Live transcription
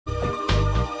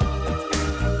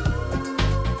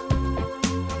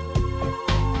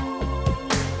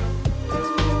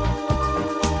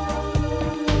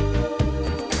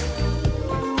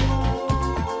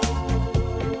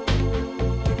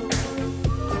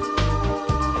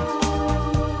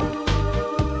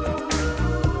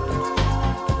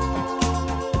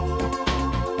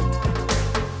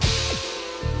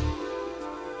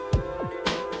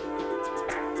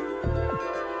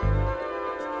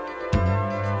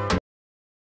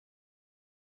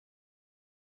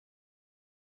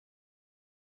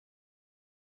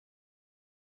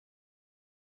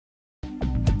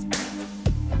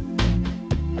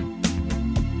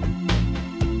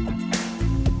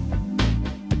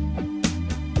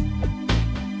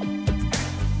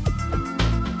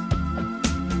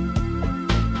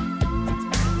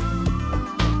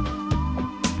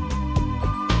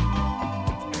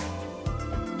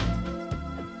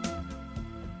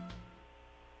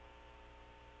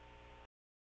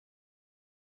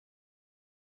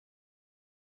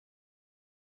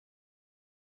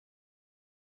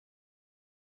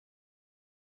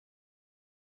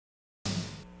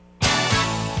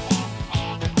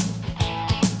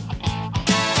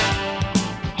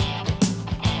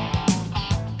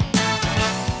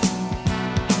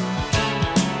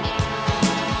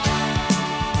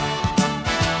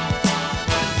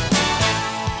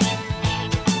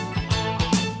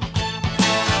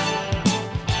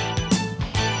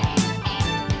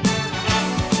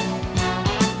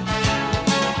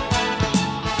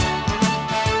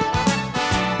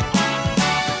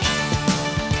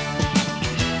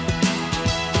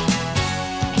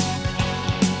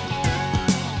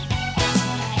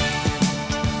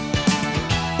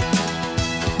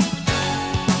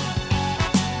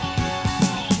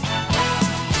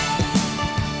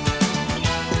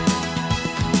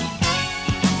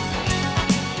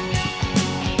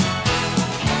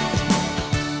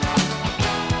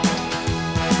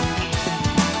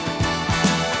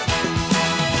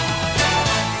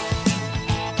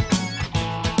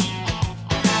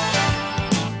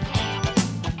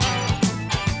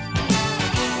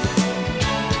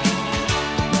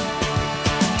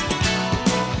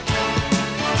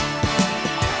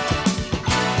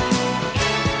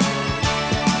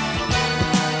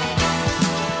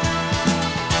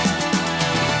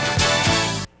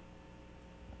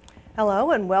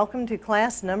Hello and welcome to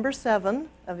class number 7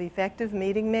 of Effective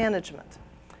Meeting Management.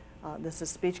 This is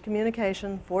Speech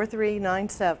Communication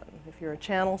 4397. If you're a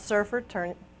channel surfer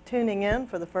tuning in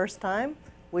for the first time,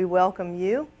 we welcome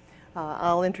you.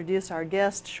 I'll introduce our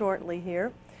guest shortly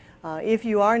here. If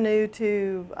you are new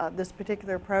to this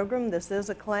particular program, this is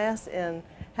a class in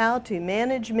how to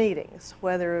manage meetings,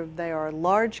 whether they are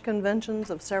large conventions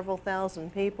of several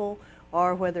thousand people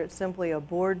or whether it's simply a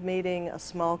board meeting, a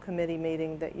small committee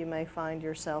meeting that you may find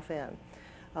yourself in.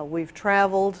 We've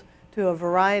traveled to a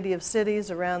variety of cities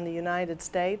around the United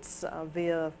States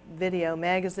via video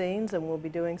magazines, and we'll be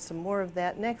doing some more of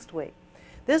that next week.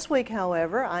 This week,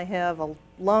 however, I have a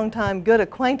longtime good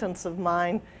acquaintance of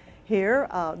mine here.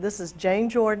 This is Jane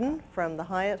Jordan from the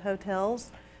Hyatt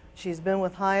Hotels. She's been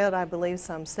with Hyatt, I believe,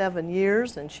 some 7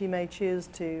 years, and she may choose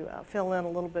to fill in a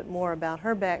little bit more about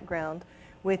her background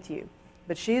with you.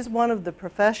 But she's one of the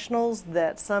professionals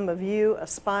that some of you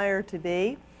aspire to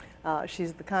be.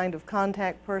 She's the kind of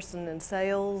contact person in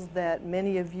sales that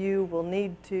many of you will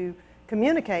need to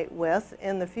communicate with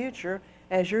in the future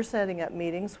as you're setting up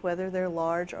meetings, whether they're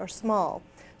large or small.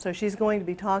 So she's going to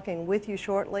be talking with you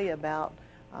shortly about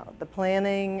the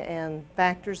planning and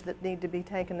factors that need to be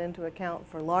taken into account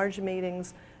for large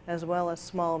meetings as well as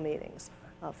small meetings.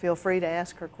 Feel free to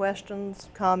ask her questions,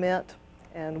 comment,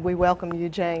 and we welcome you,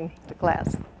 Jane, to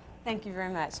class. Thank you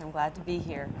very much. I'm glad to be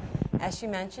here. As you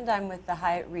mentioned, I'm with the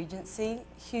Hyatt Regency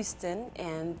Houston,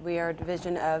 and we are a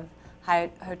division of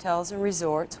Hyatt Hotels and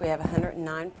Resorts. We have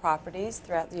 109 properties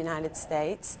throughout the United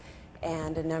States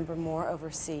and a number more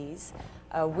overseas.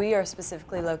 We are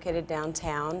specifically located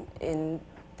downtown in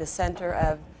the center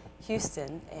of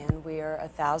Houston, and we are a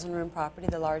 1,000-room property,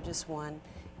 the largest one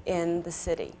in the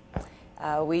city.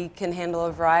 We can handle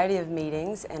a variety of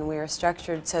meetings, and we are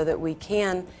structured so that we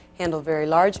can handle very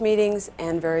large meetings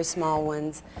and very small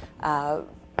ones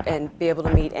and be able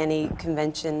to meet any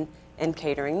convention and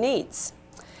catering needs.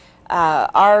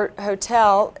 Our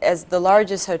hotel, as the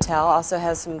largest hotel, also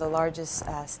has some of the largest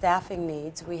staffing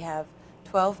needs. We have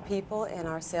 12 people in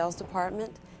our sales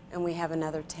department, and we have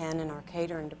another 10 in our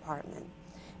catering department.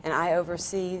 And I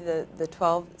oversee the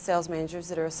 12 sales managers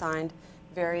that are assigned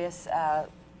various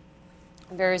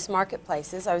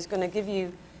marketplaces. I was going to give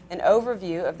you an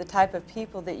overview of the type of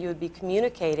people that you would be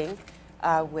communicating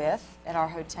with at our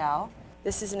hotel.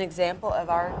 This is an example of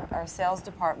our sales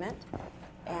department,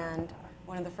 and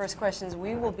one of the first questions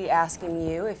we will be asking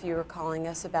you if you are calling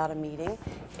us about a meeting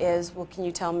is, well, can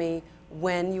you tell me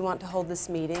when you want to hold this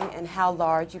meeting and how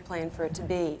large you plan for it to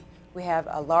be? We have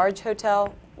a large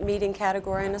hotel meeting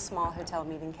category and a small hotel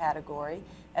meeting category.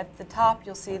 At the top,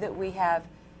 you'll see that we have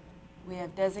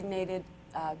designated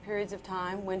periods of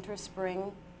time: winter,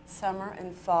 spring, summer,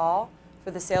 and fall,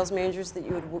 for the sales managers that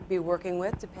you would be working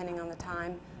with, depending on the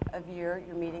time of year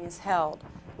your meeting is held.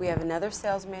 We have another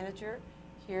sales manager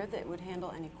here that would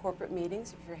handle any corporate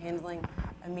meetings if you're handling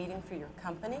a meeting for your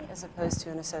company as opposed to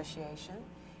an association.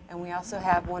 And we also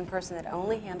have one person that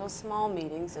only handles small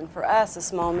meetings, and for us a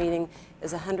small meeting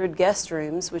is 100 guest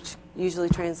rooms, which usually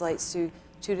translates to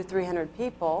 200 to 300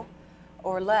 people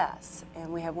or less,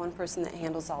 and we have one person that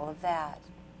handles all of that.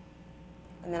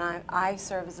 And then I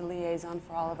serve as a liaison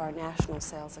for all of our national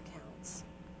sales accounts.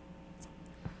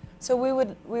 So we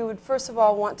would first of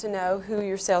all want to know who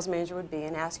your sales manager would be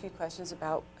and ask you questions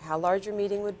about how large your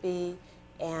meeting would be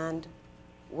and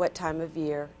what time of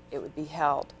year it would be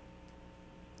held.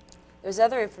 There's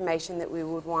other information that we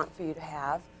would want for you to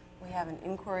have. We have an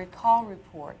inquiry call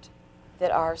report that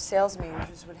our sales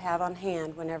managers would have on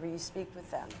hand whenever you speak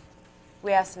with them.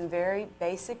 We ask some very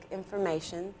basic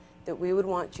information that we would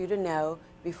want you to know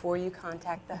before you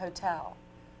contact the hotel.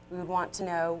 We would want to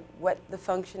know what the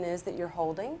function is that you're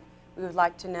holding. We would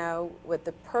like to know what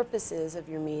the purpose is of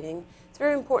your meeting. It's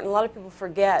very important. A lot of people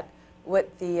forget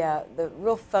what the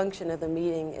real function of the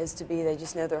meeting is to be. They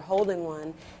just know they're holding one.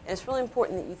 And it's really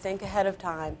important that you think ahead of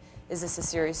time. Is this a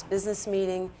serious business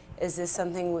meeting? Is this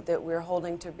something that we're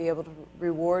holding to be able to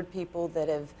reward people that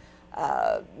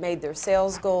have made their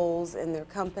sales goals in their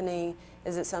company?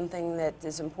 Is it something that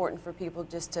is important for people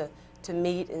just to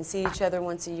meet and see each other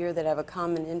once a year that have a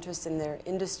common interest in their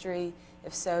industry?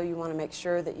 If so, you want to make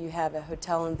sure that you have a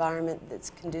hotel environment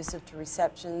that's conducive to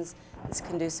receptions, that's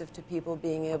conducive to people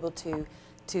being able to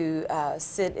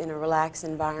sit in a relaxed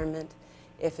environment.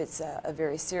 If it's a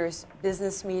very serious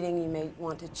business meeting, you may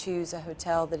want to choose a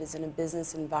hotel that is in a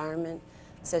business environment,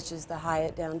 such as the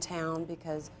Hyatt downtown,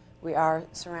 because we are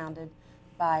surrounded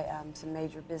by some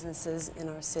major businesses in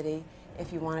our city.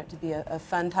 If you want it to be a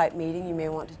fun type meeting, you may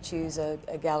want to choose a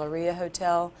Galleria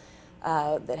hotel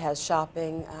that has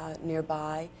shopping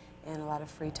nearby and a lot of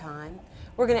free time.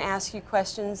 We're going to ask you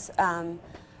questions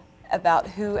about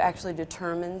who actually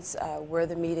determines where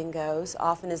the meeting goes.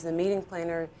 Often as the meeting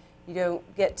planner, you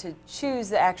don't get to choose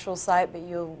the actual site, but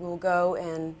you will go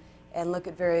and look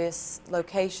at various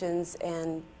locations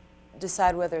and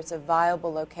decide whether it's a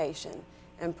viable location,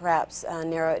 and perhaps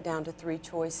narrow it down to 3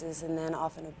 choices, and then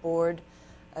often a board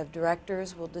of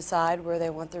directors will decide where they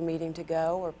want their meeting to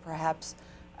go, or perhaps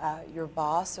your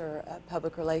boss or a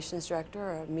public relations director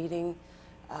or a meeting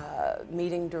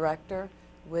director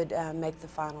would make the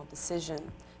final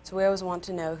decision. So we always want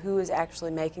to know who is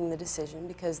actually making the decision,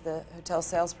 because the hotel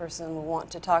salesperson will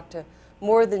want to talk to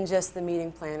more than just the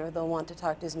meeting planner. They'll want to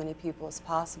talk to as many people as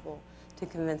possible to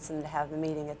convince them to have the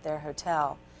meeting at their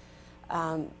hotel.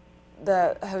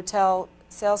 The hotel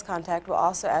sales contact will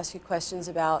also ask you questions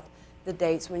about the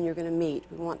dates when you're going to meet.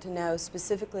 We want to know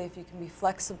specifically if you can be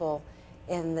flexible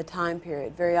in the time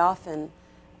period. Very often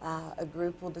a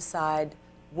group will decide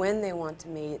when they want to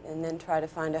meet and then try to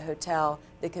find a hotel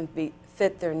that can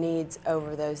fit their needs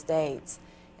over those dates.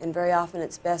 And very often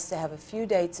it's best to have a few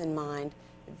dates in mind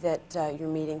that your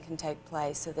meeting can take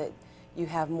place, so that you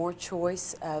have more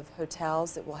choice of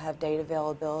hotels that will have date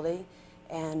availability,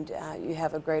 and you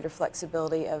have a greater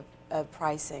flexibility of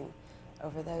pricing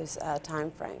over those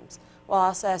time frames. We'll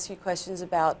also ask you questions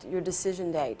about your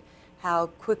decision date. How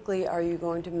quickly are you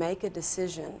going to make a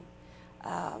decision?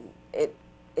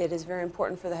 It is very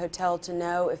important for the hotel to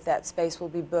know if that space will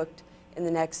be booked in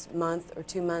the next month or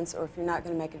 2 months, or if you're not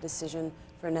going to make a decision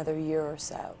for another year or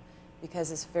so,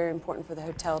 because it's very important for the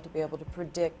hotel to be able to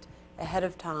predict ahead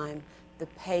of time the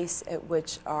pace at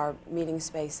which our meeting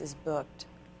space is booked.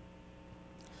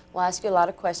 We'll ask you a lot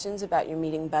of questions about your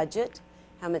meeting budget,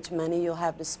 how much money you'll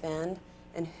have to spend,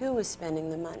 and who is spending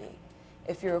the money.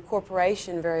 If you're a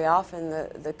corporation, very often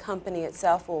the company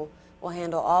itself will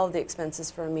handle all of the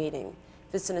expenses for a meeting.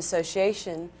 If it's an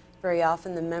association, very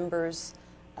often the members'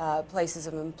 places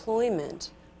of employment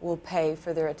will pay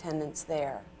for their attendance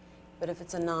there. But if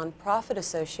it's a nonprofit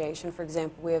association, for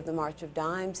example, we have the March of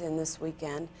Dimes in this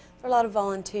weekend, there are a lot of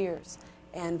volunteers,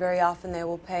 and very often they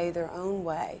will pay their own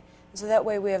way. And so that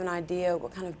way we have an idea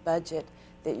what kind of budget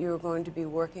that you're going to be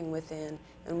working within,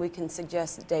 and we can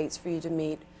suggest dates for you to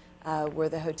meet where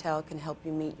the hotel can help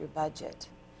you meet your budget.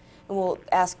 And we'll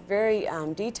ask very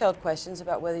detailed questions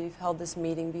about whether you've held this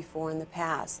meeting before in the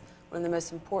past. One of the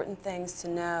most important things to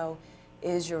know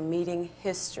is your meeting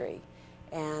history.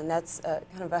 And that's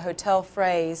kind of a hotel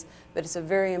phrase, but it's a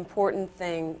very important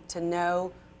thing to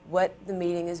know what the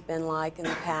meeting has been like in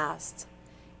the past.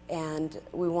 And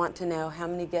we want to know how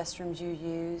many guest rooms you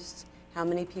used, how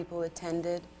many people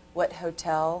attended, what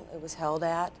hotel it was held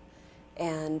at,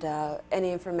 and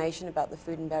any information about the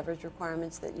food and beverage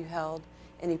requirements that you held,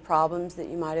 any problems that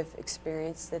you might have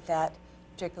experienced at that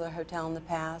particular hotel in the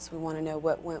past. We want to know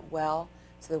what went well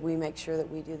so that we make sure that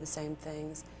we do the same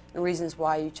things, and reasons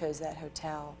why you chose that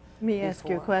hotel. Let me ask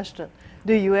you a question.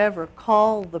 Do you ever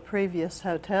call the previous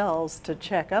hotels to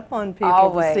check up on people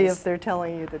Always. to see if they're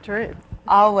telling you the truth?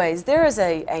 Always. There is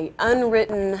a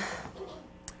unwritten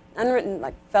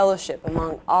like fellowship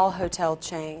among all hotel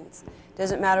chains.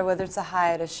 Doesn't matter whether it's a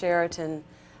Hyatt, a Sheraton,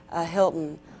 a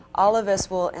Hilton. All of us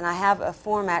will, and I have a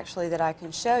form actually that I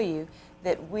can show you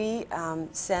that we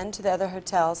send to the other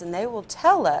hotels, and they will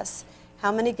tell us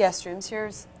how many guest rooms.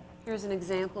 Here's an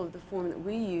example of the form that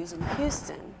we use in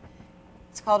Houston.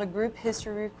 It's called a group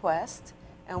history request,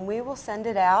 and we will send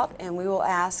it out, and we will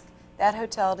ask that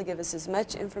hotel to give us as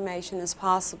much information as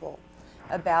possible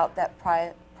about that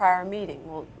prior meeting.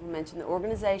 We'll mention the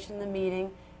organization, the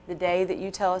meeting, the day that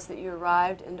you tell us that you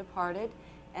arrived and departed,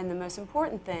 and the most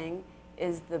important thing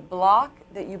is the block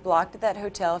that you blocked at that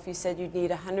hotel. If you said you'd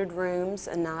need 100 rooms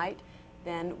a night,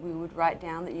 then we would write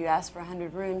down that you asked for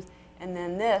 100 rooms. And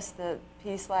then this, the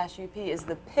P/UP, is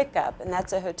the pickup, and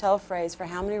that's a hotel phrase for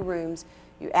how many rooms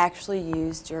you actually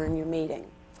used during your meeting.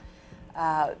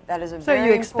 That is a very important. So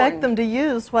you expect them to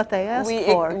use what they asked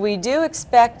for? We do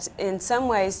expect in some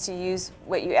ways to use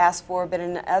what you asked for, but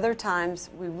in other times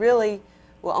we really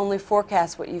will only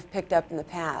forecast what you've picked up in the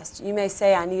past. You may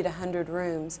say, I need 100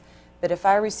 rooms, but if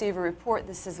I receive a report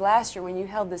that says last year when you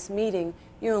held this meeting,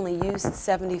 you only used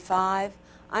 75,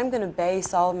 I'm going to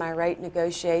base all of my rate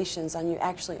negotiations on you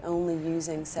actually only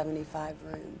using 75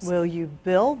 rooms. Will you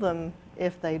bill them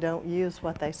if they don't use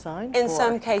what they signed for? In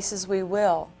some cases we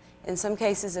will. In some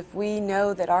cases, if we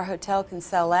know that our hotel can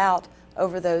sell out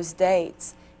over those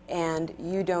dates and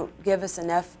you don't give us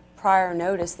enough prior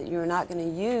notice that you're not going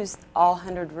to use all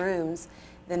 100 rooms,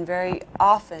 then very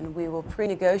often we will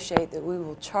pre-negotiate that we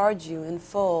will charge you in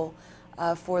full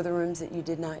for the rooms that you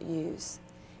did not use.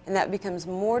 And that becomes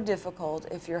more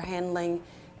difficult if you're handling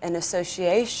an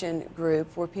association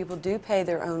group where people do pay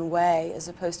their own way, as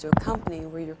opposed to a company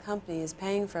where your company is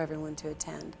paying for everyone to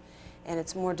attend. And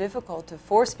it's more difficult to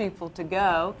force people to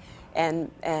go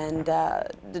and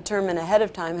determine ahead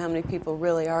of time how many people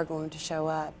really are going to show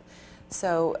up.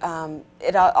 So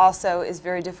it also is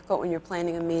very difficult when you're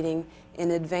planning a meeting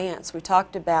in advance. We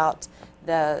talked about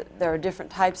there are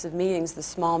different types of meetings, the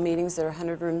small meetings that are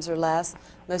 100 rooms or less.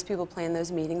 Most people plan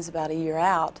those meetings about a year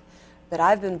out. But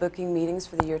I've been booking meetings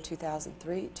for the year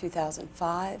 2003,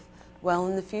 2005. Well,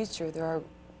 in the future, there are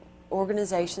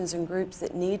organizations and groups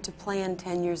that need to plan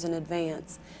 10 years in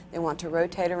advance. They want to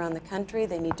rotate around the country.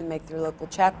 They need to make their local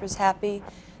chapters happy.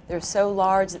 They're so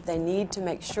large that they need to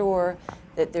make sure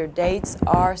that their dates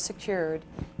are secured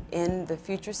in the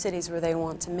future cities where they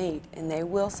want to meet. And they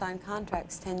will sign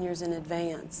contracts 10 years in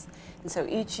advance. And so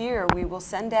each year we will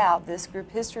send out this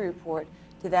group history report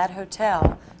to that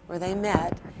hotel where they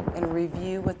met and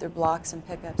review what their blocks and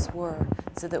pickups were,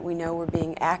 so that we know we're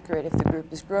being accurate. If the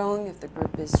group is growing, if the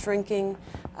group is shrinking,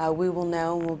 we will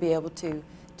know, and we'll be able to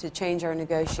change our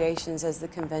negotiations as the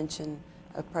convention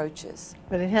approaches.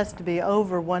 But it has to be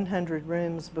over 100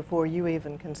 rooms before you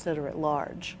even consider it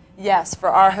large. Yes, for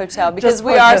our hotel, because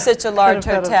we are such a large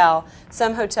hotel.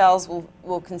 Some hotels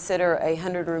will consider a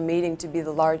 100-room meeting to be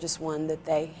the largest one that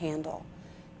they handle.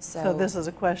 So this is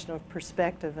a question of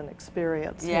perspective and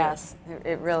experience. Yes,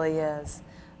 it really is.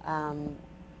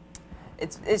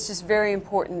 It's just very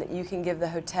important that you can give the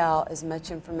hotel as much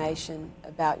information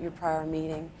about your prior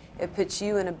meeting. It puts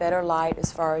you in a better light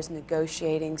as far as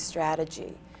negotiating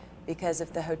strategy. Because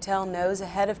if the hotel knows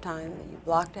ahead of time that you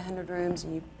blocked 100 rooms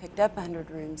and you picked up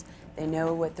 100 rooms, they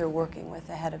know what they're working with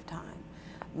ahead of time.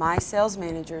 My sales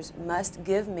managers must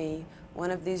give me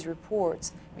one of these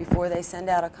reports before they send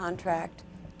out a contract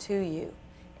to you.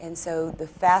 And so the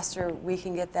faster we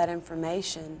can get that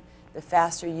information, the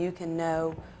faster you can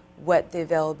know what the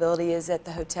availability is at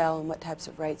the hotel and what types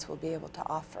of rates we'll be able to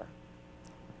offer.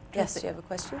 Yes, do you have a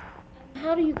question?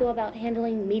 How do you go about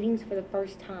handling meetings for the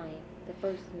first time, the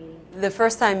first meeting? The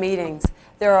first time meetings.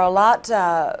 There are a lot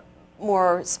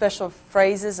more special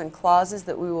phrases and clauses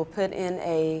that we will put in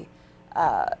a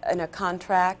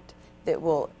contract that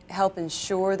will help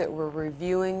ensure that we're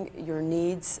reviewing your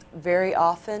needs very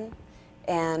often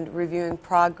and reviewing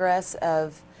progress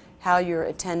of how your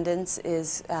attendance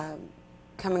is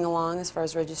coming along as far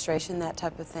as registration, that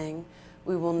type of thing.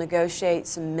 We will negotiate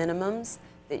some minimums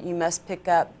that you must pick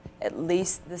up at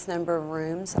least this number of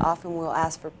rooms. Often we'll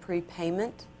ask for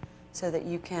prepayment so that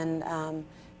you can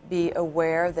be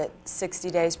aware that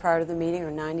 60 days prior to the meeting or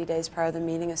 90 days prior to the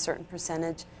meeting, a certain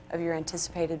percentage of your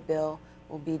anticipated bill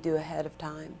will be due ahead of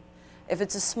time. If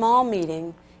it's a small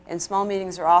meeting, and small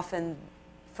meetings are often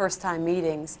first-time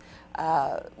meetings,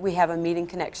 we have a meeting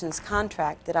connections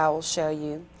contract that I will show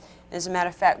you. As a matter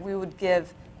of fact, we would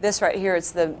give this right here.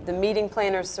 It's the Meeting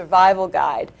Planner's Survival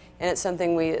Guide, and it's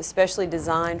something we especially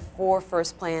designed for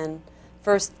first-time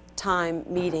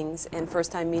meetings and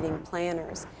first-time meeting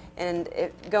planners. And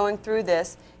going through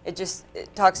this, it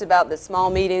talks about that small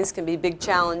meetings can be big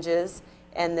challenges,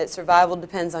 and that survival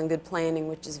depends on good planning,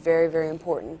 which is very, very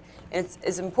important. And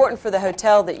it's important for the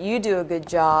hotel that you do a good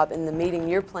job and the meeting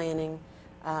you're planning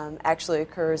actually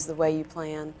occurs the way you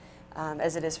plan,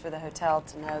 as it is for the hotel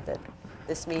to know that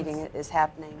this meeting is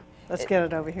happening. Let's get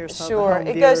it over here so sure. the home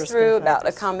It goes viewers through can about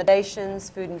focus. accommodations,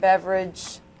 food and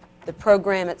beverage, the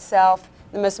program itself.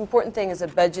 The most important thing is a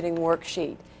budgeting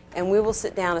worksheet. And we will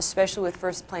sit down, especially with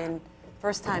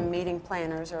first-time meeting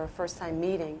planners or a first-time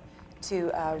meeting,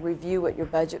 to review what your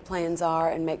budget plans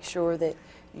are and make sure that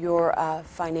your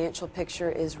financial picture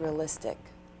is realistic.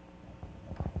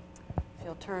 If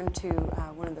you'll turn to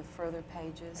one of the further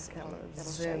pages, Kind of it'll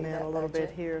show zoom you in that a little bit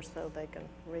budget. here so they can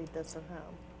read this at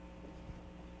home.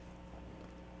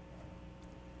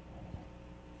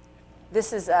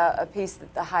 This is a piece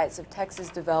that the Heights of Texas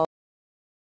developed.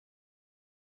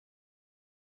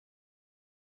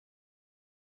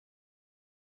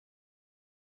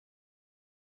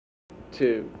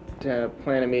 To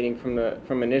plan a meeting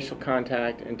from initial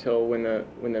contact until when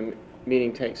the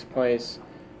meeting takes place,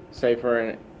 say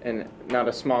for not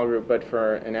a small group but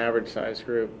for an average size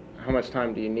group, how much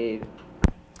time do you need?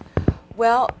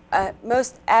 Well,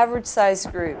 most average size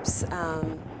groups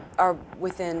are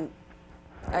within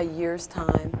a year's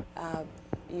time.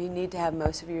 You need to have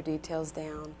most of your details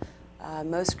down.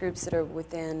 Most groups that are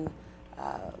within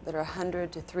that are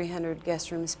 100 to 300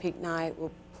 guest rooms peak night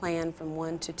will plan from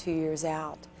 1 to 2 years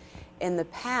out. In the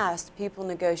past, people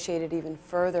negotiated even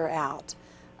further out,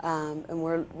 and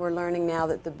we're learning now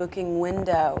that the booking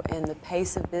window and the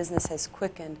pace of business has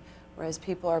quickened, whereas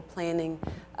people are planning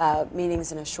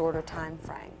meetings in a shorter time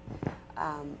frame.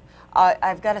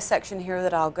 I've got a section here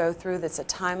that I'll go through that's a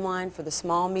timeline for the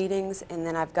small meetings, and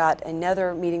then I've got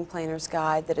another meeting planner's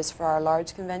guide that is for our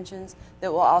large conventions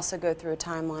that will also go through a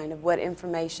timeline of what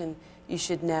information you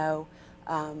should know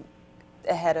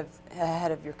ahead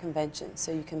of your convention,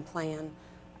 so you can plan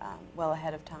well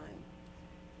ahead of time.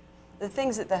 The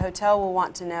things that the hotel will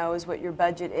want to know is what your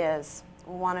budget is.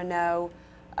 We'll want to know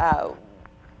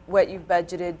what you've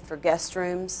budgeted for guest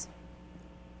rooms.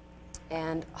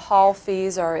 And hall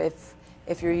fees are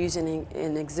if you're using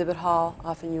an exhibit hall,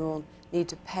 often you will need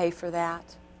to pay for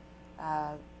that.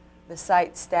 The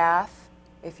site staff,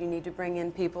 if you need to bring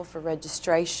in people for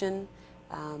registration,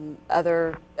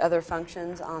 other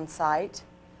functions on site.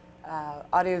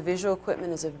 Audiovisual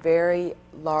equipment is a very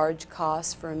large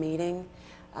cost for a meeting.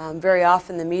 Very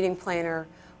often the meeting planner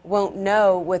won't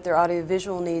know what their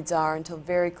audiovisual needs are until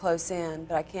very close in,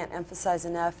 but I can't emphasize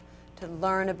enough to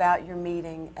learn about your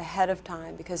meeting ahead of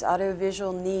time, because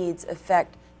audiovisual needs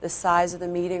affect the size of the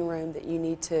meeting room that you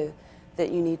need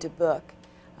to book.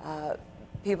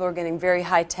 People are getting very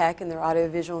high tech in their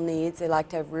audiovisual needs. They like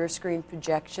to have rear screen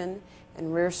projection,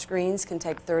 and rear screens can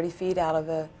take 30 feet out of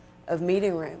a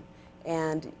meeting room.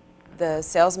 And the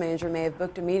sales manager may have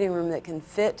booked a meeting room that can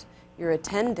fit your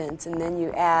attendance, and then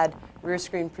you add rear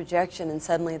screen projection, and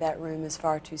suddenly that room is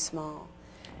far too small.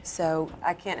 So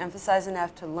I can't emphasize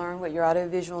enough to learn what your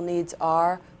audiovisual needs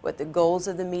are, what the goals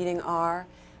of the meeting are,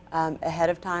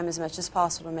 ahead of time as much as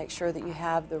possible to make sure that you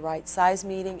have the right size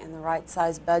meeting and the right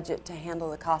size budget to handle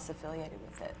the costs affiliated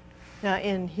with it. Now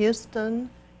in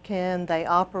Houston, can they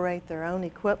operate their own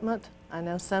equipment? I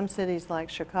know some cities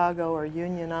like Chicago are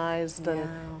unionized and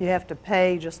you have to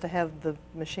pay just to have the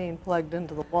machine plugged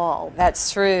into the wall.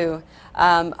 That's true.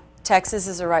 Texas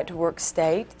is a right-to-work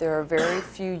state. There are very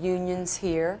few unions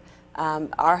here.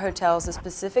 Our hotel is a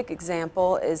specific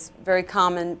example, is very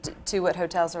common to what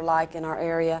hotels are like in our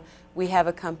area. We have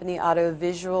a company,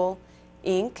 Audiovisual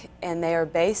Inc., and they are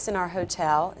based in our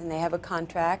hotel, and they have a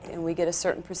contract, and we get a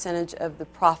certain percentage of the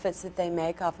profits that they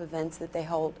make off events that they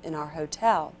hold in our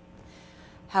hotel.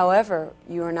 However,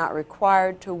 you are not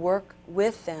required to work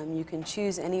with them. You can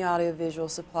choose any audiovisual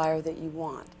supplier that you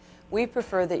want. We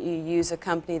prefer that you use a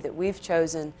company that we've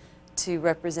chosen to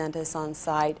represent us on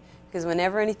site, because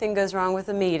whenever anything goes wrong with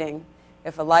a meeting,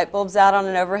 if a light bulb's out on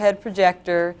an overhead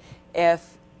projector,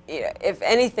 if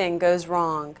anything goes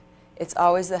wrong, it's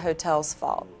always the hotel's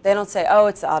fault. They don't say, oh,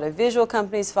 it's the audiovisual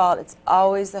company's fault. It's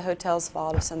always the hotel's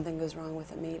fault if something goes wrong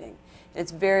with a meeting. And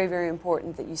it's very, very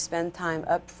important that you spend time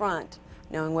up front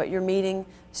knowing what your meeting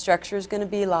structure is going to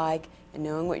be like, and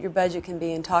knowing what your budget can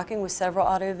be, and talking with several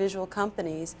audiovisual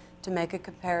companies to make a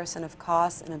comparison of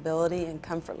cost and ability and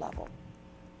comfort level.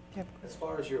 As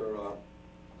far as your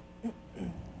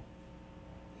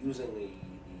using the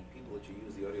people that you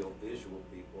use, the audiovisual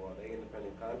people, are they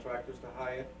independent contractors to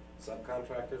hire,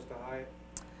 subcontractors to hire?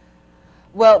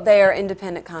 Well, they are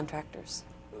independent contractors.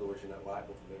 In other words, you're not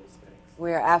liable for their mistakes.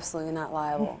 We are absolutely not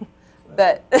liable.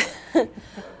 But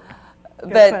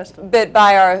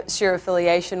by our sheer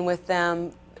affiliation with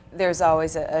them, there's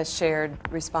always a shared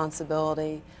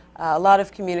responsibility. A lot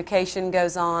of communication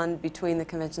goes on between the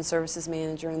convention services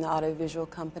manager and the audiovisual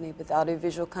company, but the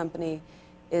audiovisual company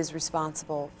is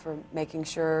responsible for making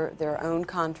sure their own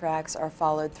contracts are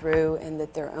followed through and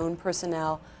that their own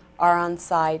personnel are on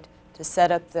site to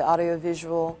set up the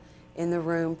audiovisual in the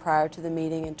room prior to the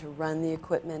meeting and to run the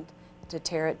equipment, to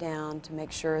tear it down, to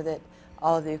make sure that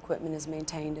all of the equipment is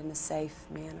maintained in a safe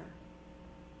manner,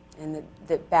 and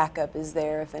that backup is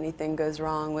there if anything goes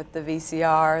wrong with the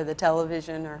VCR, the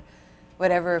television, or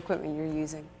whatever equipment you're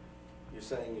using. You're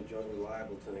saying you're jointly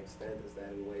liable to an extent. Is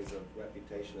that in ways of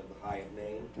reputation of the Hyatt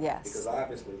name? Yes. Because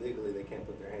obviously, legally, they can't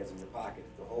put their hands in your pocket.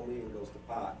 If the whole meeting goes to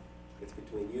pot, it's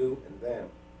between you and them.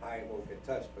 Hyatt won't get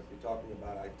touched, but you're talking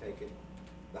about, I take it,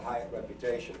 the Hyatt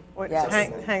reputation. Wait, Yes.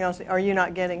 hang on, are you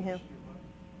not getting him?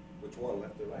 Which one,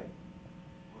 left or right?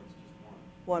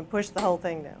 One, push the whole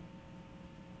thing down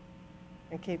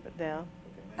and keep it down.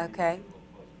 Okay.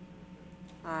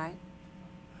 All right.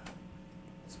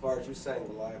 As far as you saying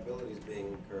the liability is being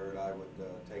incurred, I would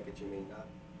take it you mean not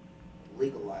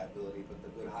legal liability, but the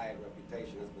good Hyatt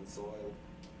reputation has been soiled,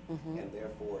 and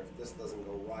therefore, if this doesn't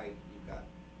go right, you've got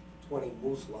 20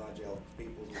 Moose Lodge Elk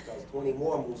people, who tells 20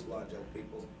 more Moose Lodge Elk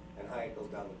people, and Hyatt goes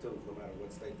down the tube, no matter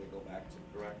what state they go back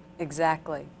to, correct?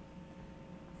 Exactly.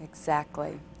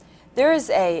 Exactly. There is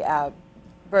a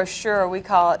brochure, we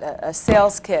call it a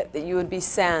sales kit, that you would be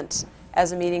sent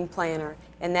as a meeting planner,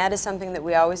 and that is something that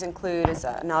we always include as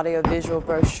an audiovisual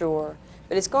brochure.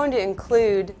 But it's going to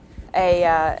include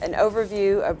an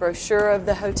overview, a brochure of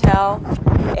the hotel,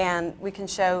 and we can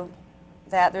show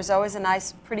that. There's always a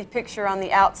nice, pretty picture on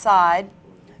the outside.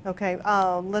 Okay,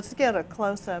 let's get a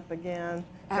close-up again.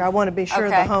 I want to be sure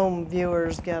Okay. the home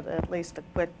viewers get at least a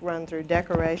quick run through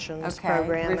decorations, Okay,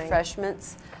 programming.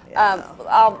 refreshments. Yeah.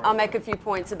 I'll make a few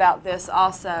points about this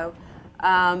also.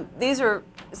 These are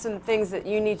some things that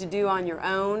you need to do on your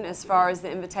own as far as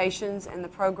the invitations and the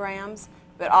programs,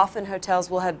 but often hotels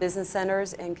will have business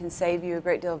centers and can save you a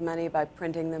great deal of money by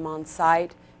printing them on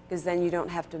site, because then you don't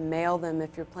have to mail them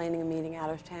if you're planning a meeting out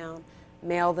of town.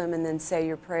 Mail them and then say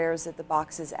your prayers that the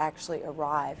boxes actually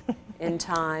arrive in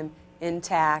time,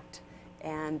 intact,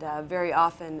 and very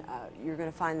often you're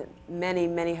going to find that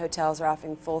many hotels are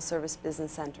offering full-service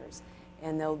business centers,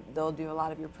 and they'll do a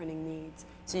lot of your printing needs.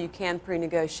 So you can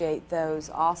pre-negotiate those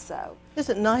also. Is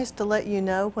it nice to let you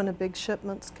know when a big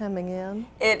shipment's coming in?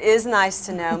 It is nice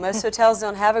to know. Most hotels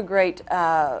don't have a great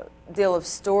deal of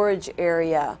storage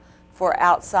area for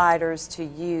outsiders to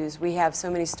use. We have so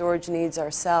many storage needs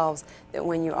ourselves that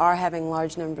when you are having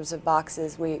large numbers of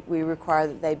boxes, we require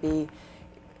that they be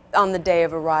on the day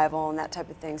of arrival and that type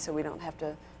of thing, so we don't have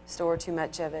to store too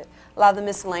much of it. A lot of the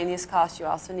miscellaneous costs you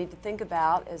also need to think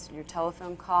about is your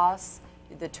telephone costs,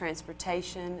 the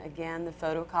transportation, again, the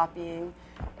photocopying,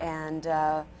 and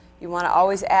you want to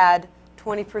always add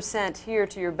 20% here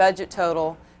to your budget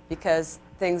total, because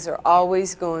things are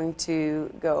always going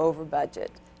to go over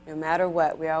budget. No matter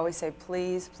what, we always say,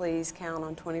 please count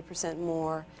on 20%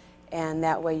 more, and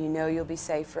that way you know you'll be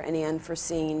safe for any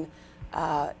unforeseen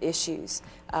issues.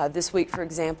 This week, for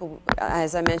example,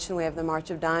 as I mentioned, we have the March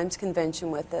of Dimes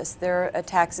convention with us. They're a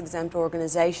tax-exempt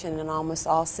organization in almost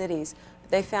all cities.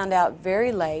 They found out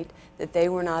very late that they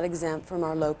were not exempt from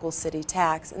our local city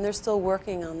tax, and they're still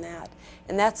working on that.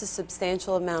 And that's a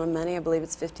substantial amount of money. I believe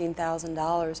it's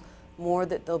 $15,000 more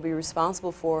that they'll be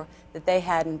responsible for that they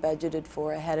hadn't budgeted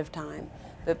for ahead of time.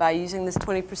 But by using this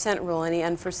 20% rule, any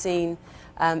unforeseen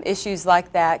issues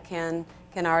like that can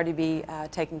already be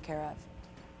taken care of.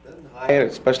 Doesn't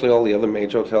Hyatt, especially all the other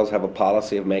major hotels, have a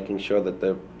policy of making sure that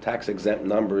the tax-exempt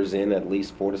number is in at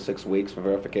least 4 to 6 weeks for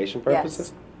verification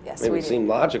purposes? Yes, I mean, it we would do. seem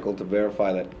logical to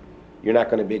verify that you're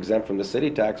not going to be exempt from the city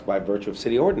tax by virtue of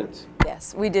city ordinance.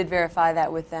 Yes, we did verify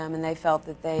that with them, and they felt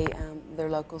that their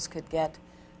locals could get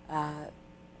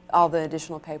all the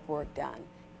additional paperwork done.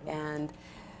 And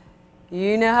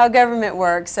you know how government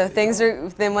works, so things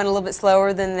then went a little bit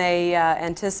slower than they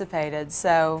anticipated.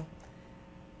 So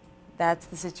that's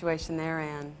the situation they're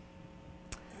in.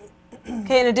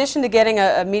 Okay, in addition to getting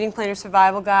a meeting planner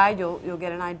survival guide, you'll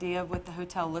get an idea of what the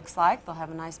hotel looks like. They'll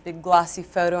have a nice big glossy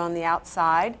photo on the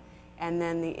outside, and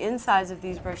then the insides of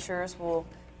these brochures will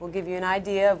give you an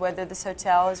idea of whether this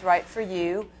hotel is right for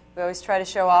you. We always try to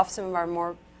show off some of our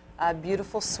more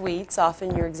beautiful suites.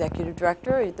 Often your executive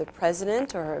director, or the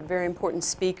president, or a very important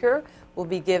speaker will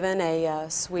be given a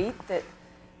suite that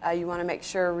you want to make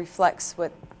sure reflects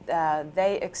what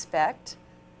they expect.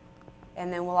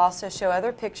 And then we'll also show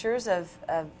other pictures of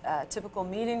typical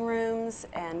meeting rooms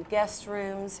and guest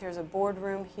rooms. Here's a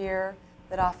boardroom here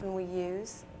that often we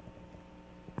use.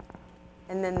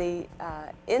 And then the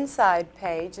inside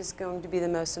page is going to be the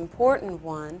most important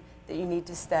one that you need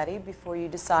to study before you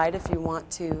decide if you want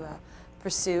to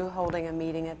pursue holding a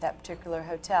meeting at that particular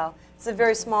hotel. It's a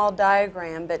very small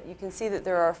diagram, but you can see that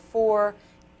there are 4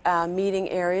 meeting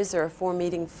areas. There are 4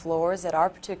 meeting floors at our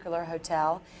particular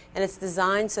hotel, and it's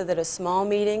designed so that a small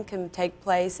meeting can take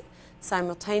place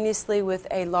simultaneously with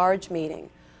a large meeting.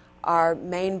 Our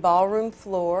main ballroom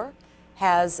floor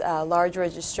has a large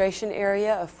registration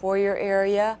area, a foyer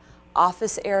area,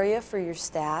 office area for your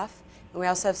staff, and we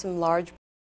also have some large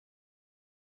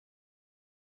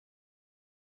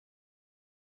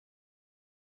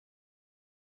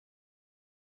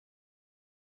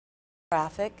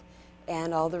traffic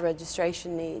and all the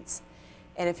registration needs.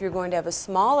 And if you're going to have a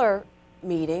smaller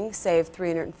meeting, say of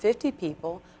 350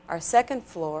 people, our second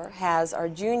floor has our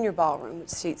junior ballroom, which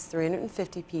seats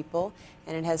 350 people,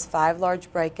 and it has 5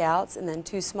 large breakouts and then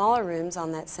 2 smaller rooms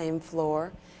on that same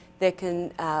floor that can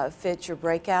fit your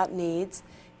breakout needs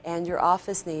and your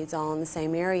office needs all in the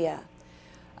same area.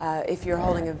 If you're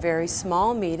holding a very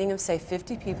small meeting of, say,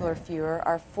 50 people or fewer,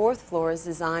 our 4th floor is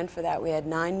designed for that. We had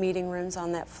 9 meeting rooms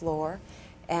on that floor,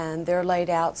 and they're laid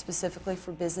out specifically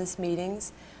for business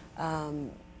meetings.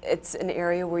 It's an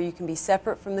area where you can be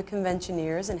separate from the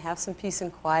conventioneers and have some peace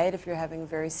and quiet if you're having a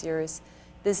very serious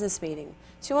business meeting.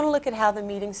 So you want to look at how the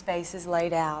meeting space is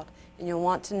laid out, and you'll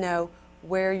want to know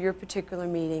where your particular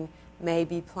meeting may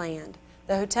be planned.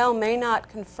 The hotel may not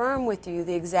confirm with you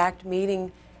the exact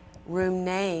meeting room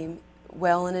name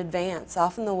well in advance.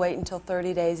 Often they'll wait until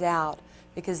 30 days out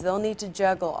because they'll need to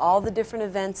juggle all the different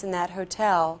events in that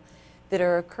hotel that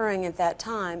are occurring at that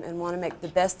time and want to make the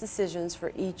best decisions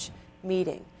for each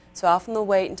meeting. So often they'll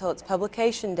wait until its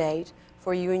publication date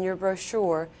for you in your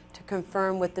brochure to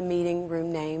confirm what the meeting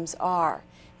room names are.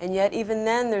 And yet even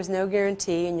then there's no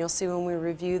guarantee, and you'll see when we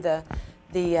review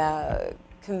the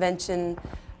convention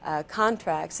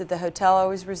contracts that the hotel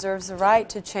always reserves the right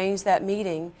to change that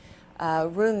meeting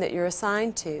room that you're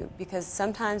assigned to, because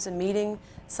sometimes a meeting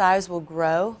size will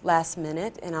grow last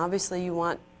minute, and obviously you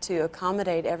want to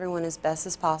accommodate everyone as best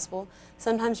as possible.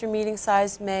 Sometimes your meeting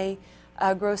size may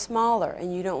grow smaller,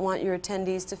 and you don't want your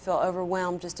attendees to feel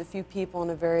overwhelmed, just a few people in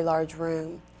a very large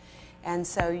room. And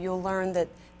so you'll learn that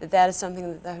that is something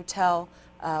that the hotel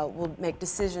will make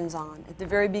decisions on. At the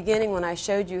very beginning, when I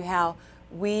showed you how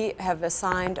we have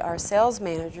assigned our sales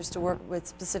managers to work with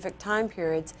specific time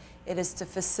periods, it is to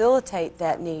facilitate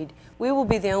that need. We will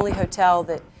be the only hotel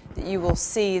that you will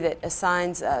see that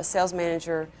assigns a sales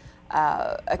manager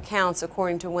accounts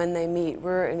according to when they meet.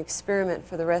 We're an experiment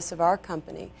for the rest of our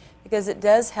company, because it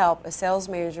does help a sales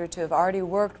manager to have already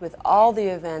worked with all the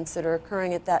events that are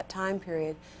occurring at that time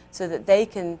period, so that they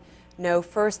can know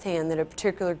firsthand that a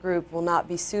particular group will not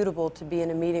be suitable to be in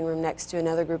a meeting room next to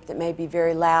another group that may be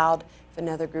very loud if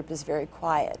another group is very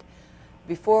quiet.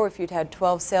 Before, if you'd had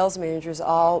 12 sales managers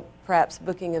all perhaps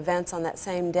booking events on that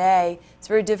same day, it's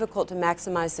very difficult to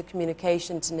maximize the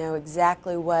communication to know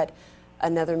exactly what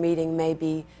another meeting may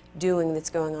be doing that's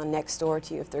going on next door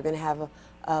to you, if they're going to have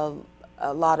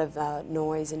a lot of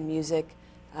noise and music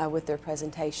with their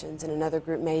presentations, and another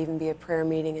group may even be a prayer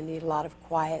meeting and need a lot of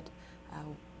quiet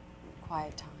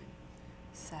time.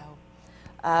 So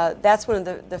that's one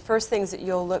of the first things that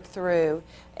you'll look through.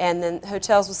 And then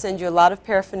hotels will send you a lot of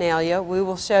paraphernalia. We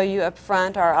will show you up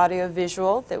front our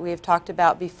audio-visual that we have talked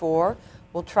about before.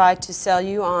 We'll try to sell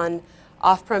you on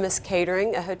off-premise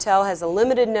catering. A hotel has a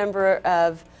limited number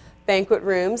of banquet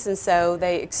rooms, and so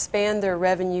they expand their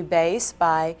revenue base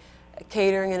by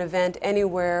catering an event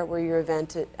anywhere where your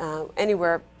event,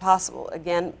 anywhere possible.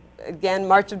 Again,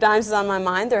 March of Dimes is on my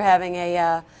mind. They're having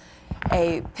a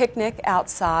picnic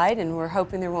outside, and we're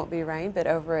hoping there won't be rain, but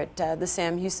over at the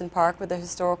Sam Houston Park where the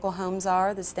historical homes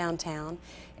are, that's downtown.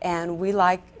 And we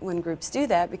like when groups do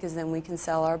that, because then we can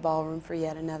sell our ballroom for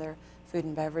yet another food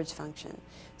and beverage function.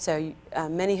 So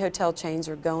many hotel chains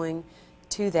are going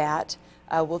to that.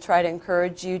 We'll try to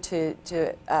encourage you to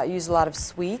use a lot of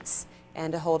suites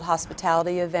and to hold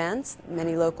hospitality events.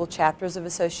 Many local chapters of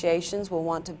associations will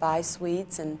want to buy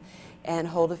suites and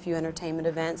hold a few entertainment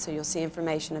events, so you'll see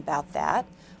information about that.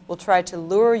 We'll try to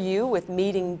lure you with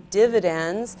meeting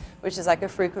dividends, which is like a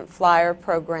frequent flyer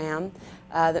program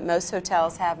that most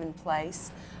hotels have in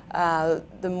place. The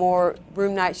more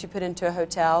room nights you put into a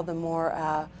hotel, the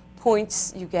more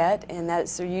points you get, and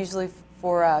that's usually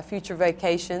for future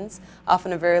vacations.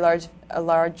 Often a very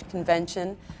large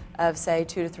convention of say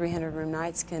 200 to 300 room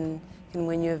nights can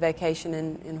win you a vacation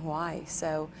in Hawaii.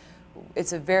 So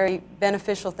it's a very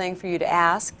beneficial thing for you to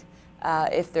ask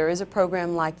if there is a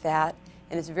program like that,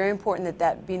 and it's very important that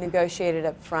that be negotiated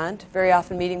up front. Very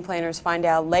often meeting planners find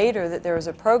out later that there is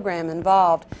a program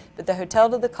involved, but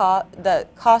the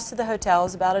cost to the hotel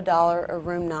is about $1 a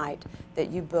room night that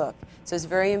you book. So it's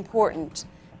very important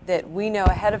that we know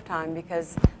ahead of time,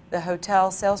 because the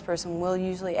hotel salesperson will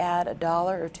usually add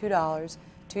 $1 or $2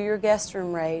 to your guest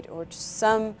room rate or to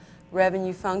some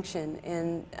revenue function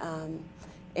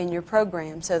in your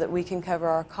program, so that we can cover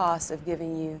our costs of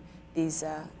giving you these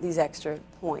extra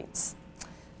points.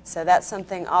 So that's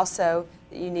something also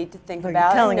that you need to think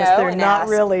about. You're telling us they're not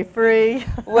really free.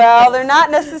 Well, they're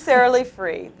not necessarily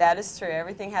free. That is true.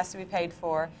 Everything has to be paid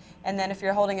for. And then if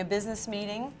you're holding a business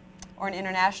meeting or an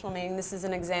international meeting, this is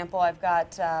an example. I've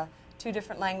got 2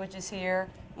 different languages here.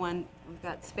 One, we've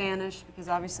got Spanish, because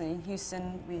obviously in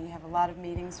Houston we have a lot of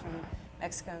meetings from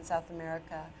Mexico and South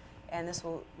America. And this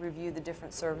will review the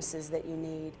different services that you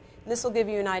need. And this will give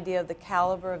you an idea of the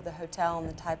caliber of the hotel and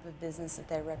the type of business that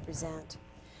they represent.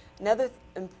 Another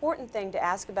important thing to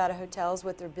ask about a hotel is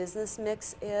what their business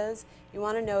mix is. You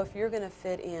want to know if you're going to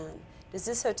fit in. Does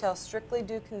this hotel strictly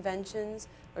do conventions,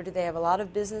 or do they have a lot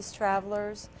of business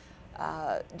travelers?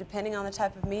 Depending on the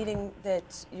type of meeting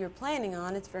that you're planning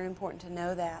on, it's very important to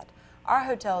know that. Our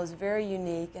hotel is very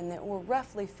unique in that we're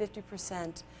roughly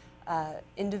 50%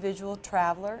 individual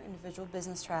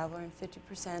business traveler, and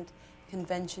 50%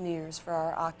 conventioneers for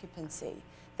our occupancy.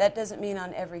 That doesn't mean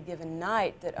on every given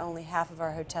night that only half of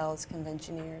our hotel is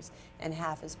conventioneers and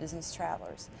half is business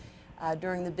travelers.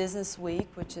 During the business week,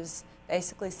 which is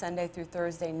basically Sunday through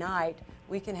Thursday night,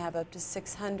 we can have up to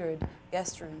 600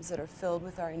 guest rooms that are filled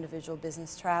with our individual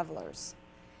business travelers.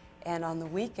 And on the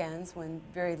weekends, when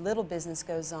very little business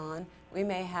goes on, we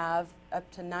may have up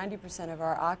to 90% of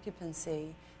our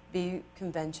occupancy be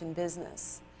convention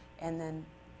business. And then,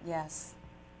 yes.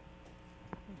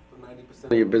 90%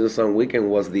 of your business on weekend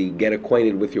was the get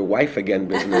acquainted with your wife again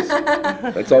business.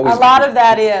 That's always A lot of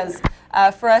that is.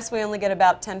 For us, we only get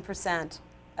about 10%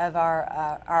 of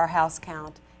our house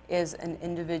count is an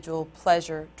individual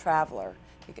pleasure traveler.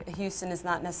 Houston is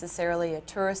not necessarily a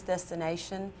tourist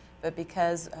destination, but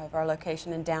because of our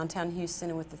location in downtown Houston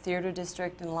and with the theater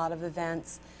district and a lot of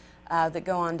events that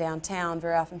go on downtown,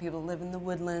 very often people live in the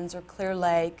Woodlands or Clear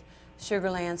Lake, Sugar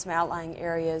Land, some outlying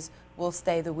areas, will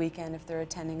stay the weekend if they're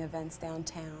attending events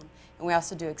downtown. And we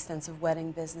also do extensive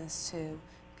wedding business too,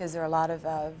 because there are a lot of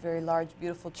very large,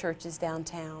 beautiful churches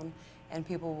downtown, and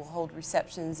people will hold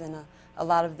receptions in a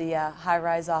lot of the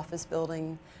high-rise office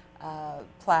building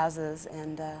plazas,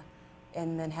 and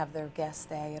then have their guests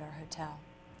stay at our hotel.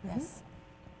 Mm-hmm. Yes.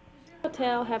 Does your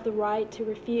hotel have the right to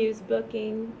refuse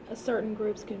booking a certain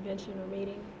group's convention or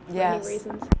meeting for Yes. any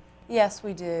reasons? Yes,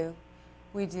 we do.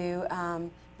 We do.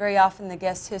 Very often the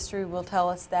guest history will tell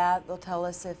us that. They'll tell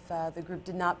us if the group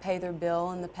did not pay their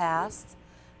bill in the past.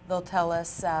 They'll tell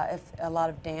us if a lot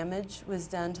of damage was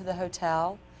done to the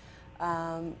hotel.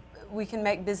 We can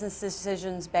make business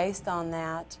decisions based on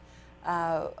that.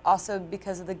 Also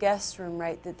because of the guest room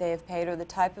rate that they have paid or the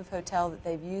type of hotel that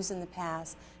they've used in the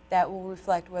past, that will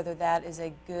reflect whether that is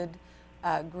a good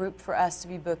group for us to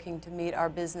be booking to meet our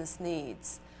business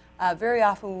needs. Very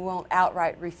often we won't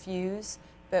outright refuse,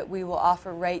 but we will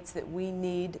offer rates that we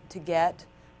need to get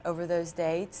over those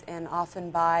dates, and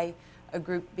often by a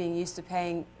group being used to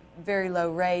paying very low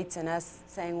rates and us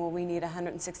saying, well, we need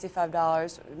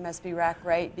 $165, it must be rack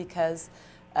rate because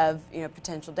of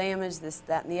potential damage, this,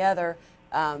 that, and the other,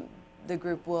 the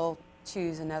group will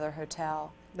choose another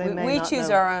hotel. We choose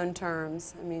our own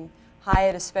terms. I mean,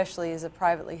 Hyatt especially is a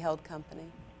privately held company.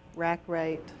 Rack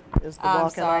rate is the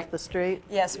walking off the street?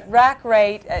 Yes, rack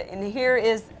rate, and here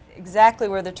is exactly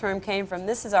where the term came from.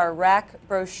 This is our rack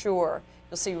brochure.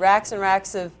 You'll see racks and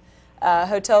racks of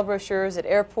hotel brochures at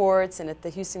airports and at the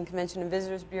Houston Convention and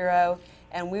Visitors Bureau,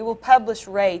 and we will publish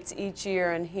rates each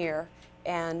year in here.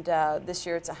 And this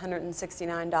year it's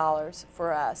 $169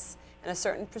 for us. And a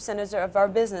certain percentage of our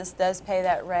business does pay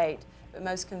that rate. But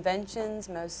most conventions,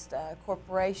 most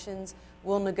corporations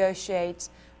will negotiate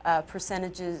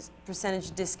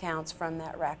percentage discounts from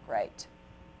that rack rate.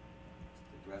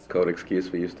 dress code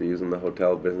excuse we used to use in the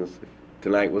hotel business. If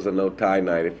tonight was a no tie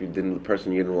night. If the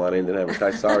person you didn't want in didn't have a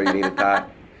tie, sorry, you need a tie.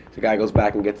 So the guy goes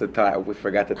back and gets a tie. We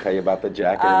forgot to tell you about the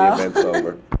jacket and the event's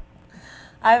over.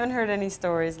 I haven't heard any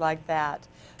stories like that.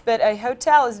 But a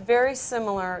hotel is very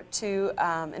similar to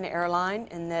an airline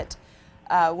in that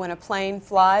when a plane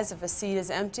flies, if a seat is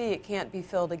empty, it can't be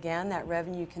filled again. That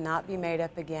revenue cannot be made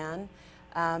up again.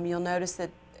 You'll notice that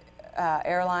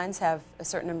airlines have a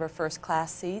certain number of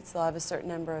first-class seats. They'll have a certain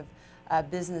number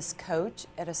of business coach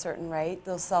at a certain rate.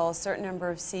 They'll sell a certain number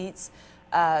of seats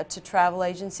to travel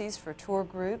agencies for tour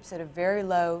groups at a very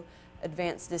low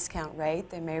advanced discount rate.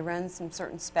 They may run some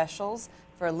certain specials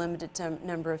for a limited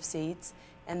number of seats,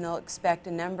 and they'll expect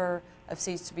a number of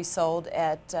seats to be sold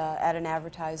at an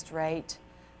advertised rate.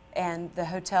 And the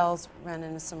hotels run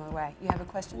in a similar way. You have a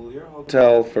question? Will your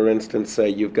hotel, for instance, say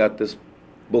you've got this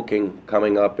booking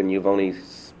coming up and you've only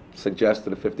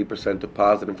suggested a 50%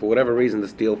 deposit, and for whatever reason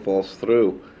this deal falls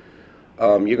through,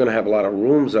 you're going to have a lot of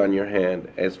rooms on your hand.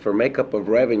 As for makeup of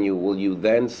revenue, will you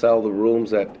then sell the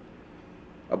rooms at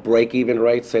a break-even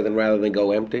rate, say, then rather than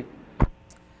go empty?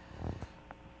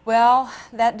 Well,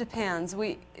 that depends.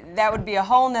 That would be a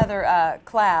whole nother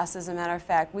class, as a matter of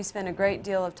fact. We spend a great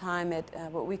deal of time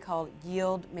at what we call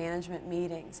yield management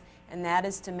meetings, and that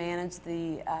is to manage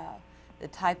the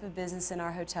type of business in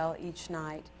our hotel each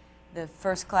night. The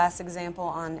first class example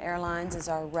on airlines is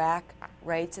our rack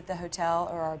rates at the hotel,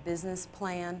 or our business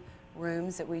plan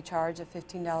rooms that we charge a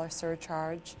 $15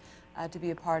 surcharge to be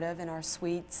a part of, and our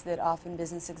suites that often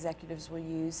business executives will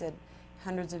use at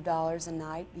hundreds of dollars a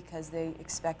night because they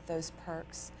expect those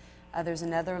perks. There's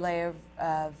another layer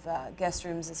of guest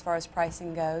rooms as far as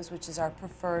pricing goes, which is our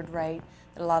preferred rate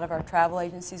that a lot of our travel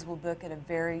agencies will book at a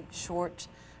very short,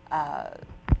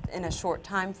 in a short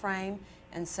time frame.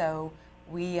 And so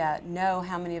we know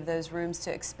how many of those rooms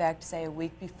to expect, say, a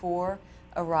week before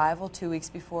arrival, 2 weeks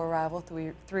before arrival,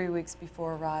 3 weeks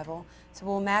before arrival. So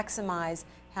we'll maximize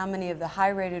how many of the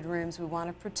high-rated rooms we want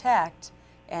to protect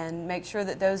and make sure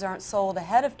that those aren't sold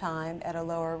ahead of time at a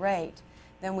lower rate.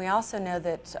 Then we also know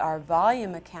that our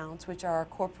volume accounts, which are our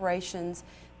corporations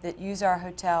that use our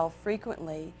hotel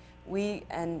frequently, we,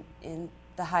 and in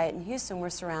the Hyatt in Houston, we're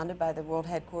surrounded by the world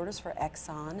headquarters for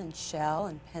Exxon and Shell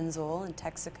and Pennzoil and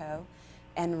Texaco,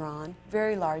 Enron,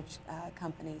 very large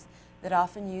companies that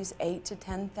often use 8,000 to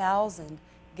 10,000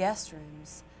 guest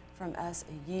rooms from us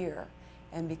a year.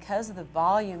 And because of the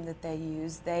volume that they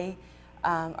use, they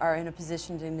are in a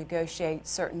position to negotiate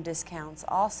certain discounts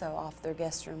also off their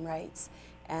guest room rates.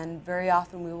 And very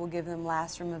often we will give them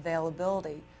last room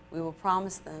availability. We will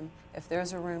promise them if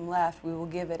there's a room left, we will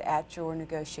give it at your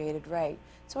negotiated rate.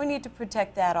 So we need to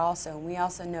protect that also. And we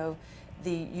also know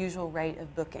the usual rate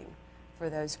of booking for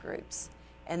those groups.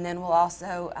 And then we'll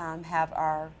also have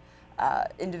our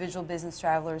individual business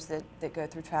travelers that go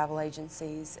through travel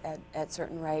agencies at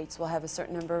certain rates. We'll have a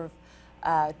certain number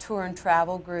of tour and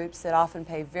travel groups that often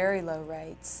pay very low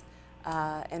rates,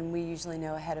 and we usually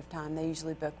know ahead of time. They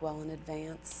usually book well in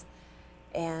advance.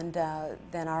 And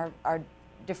then our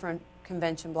different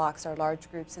convention blocks, our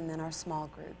large groups, and then our small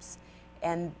groups.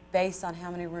 And based on how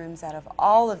many rooms out of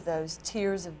all of those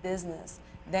tiers of business,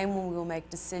 then we will make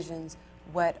decisions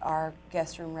what our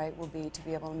guest room rate will be to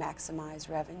be able to maximize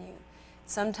revenue.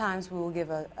 Sometimes we will give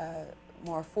a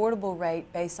more affordable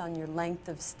rate based on your length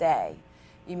of stay.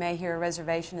 You may hear a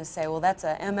reservationist say, well, that's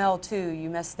a ML2, you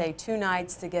must stay 2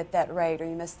 nights to get that rate, or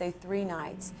you must stay 3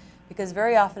 nights. Because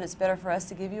very often it's better for us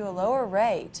to give you a lower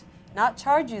rate, not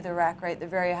charge you the rack rate, the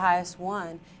very highest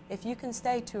one, if you can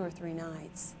stay 2 or 3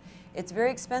 nights. It's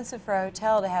very expensive for a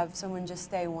hotel to have someone just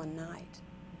stay 1 night.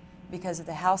 Because of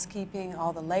the housekeeping,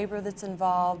 all the labor that's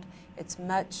involved, it's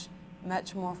much,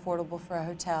 much more affordable for a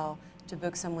hotel to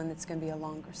book someone that's going to be a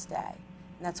longer stay.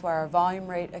 And that's why our volume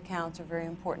rate accounts are very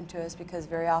important to us, because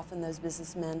very often those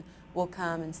businessmen will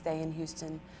come and stay in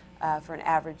Houston for an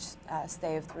average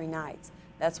stay of 3 nights.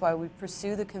 That's why we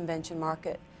pursue the convention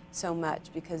market so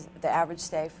much, because the average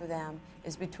stay for them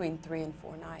is between 3 and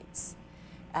 4 nights.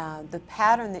 The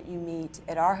pattern that you meet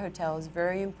at our hotel is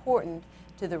very important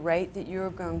to the rate that you're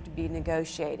going to be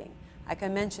negotiating. Like I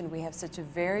mentioned, we have such a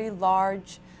very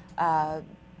large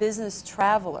business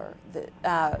traveler,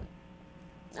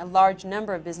 a large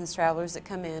number of business travelers that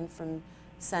come in from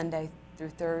Sunday through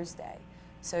Thursday.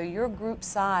 So your group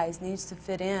size needs to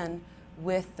fit in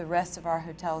with the rest of our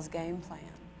hotel's game plan.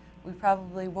 We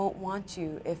probably won't want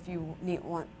you if you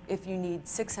need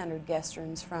 600 guest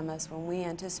rooms from us, when we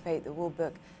anticipate that we'll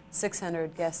book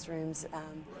 600 guest rooms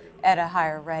at a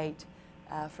higher rate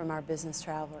from our business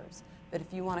travelers. But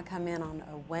if you want to come in on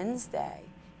a Wednesday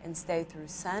and stay through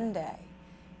Sunday,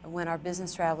 when our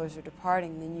business travelers are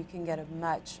departing, then you can get a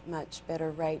much, much better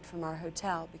rate from our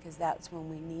hotel, because that's when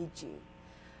we need you.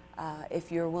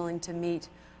 If you're willing to meet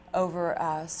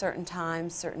over certain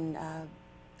times, certain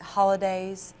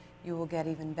holidays, you will get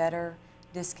even better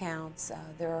discounts.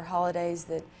 There are holidays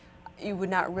that you would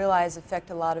not realize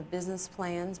affect a lot of business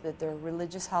plans, but there are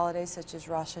religious holidays such as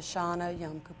Rosh Hashanah,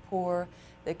 Yom Kippur,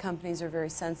 that companies are very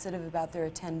sensitive about their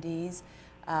attendees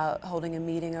holding a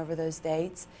meeting over those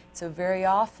dates. So very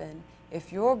often,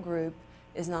 if your group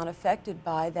is not affected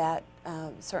by that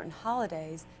certain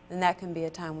holidays, then that can be a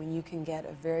time when you can get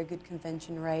a very good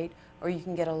convention rate, or you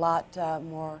can get a lot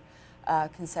more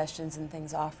concessions and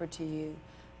things offered to you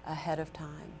ahead of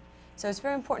time. So it's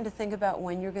very important to think about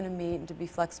when you're going to meet and to be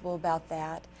flexible about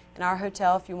that. In our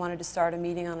hotel, if you wanted to start a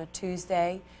meeting on a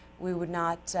Tuesday, we would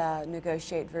not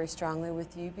negotiate very strongly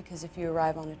with you, because if you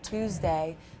arrive on a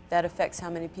Tuesday, that affects how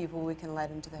many people we can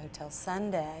let into the hotel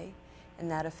Sunday,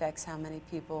 and that affects how many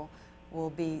people will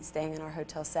be staying in our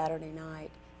hotel Saturday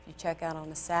night. If you check out on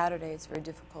a Saturday, it's very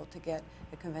difficult to get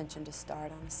a convention to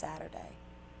start on a Saturday.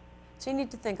 So you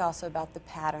need to think also about the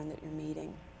pattern that you're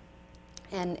meeting,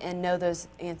 and know those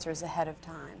answers ahead of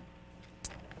time.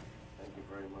 Thank you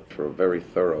very much for a very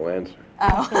thorough answer.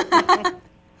 Oh.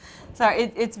 Sorry,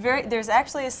 there's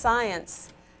actually a science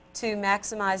to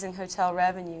maximizing hotel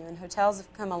revenue, and hotels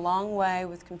have come a long way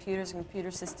with computers and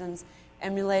computer systems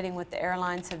emulating what the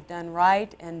airlines have done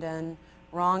right and done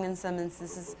wrong in some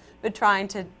instances, but trying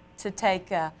to take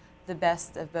the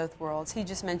best of both worlds. He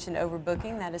just mentioned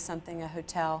overbooking. That is something a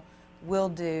hotel will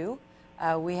do.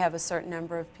 We have a certain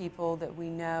number of people that we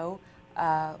know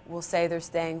will say they're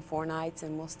staying 4 nights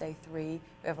and will stay 3.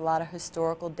 We have a lot of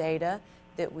historical data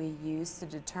that we use to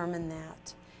determine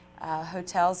that.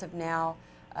 Hotels have now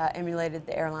emulated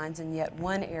the airlines in yet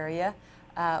one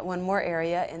more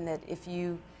area, in that if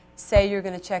you say you're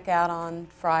going to check out on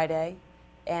Friday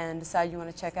and decide you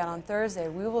want to check out on Thursday,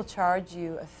 we will charge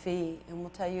you a fee, and we'll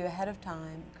tell you ahead of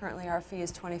time. Currently our fee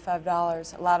is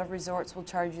 $25. A lot of resorts will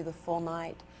charge you the full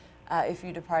night if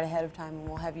you depart ahead of time, and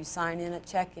we'll have you sign in at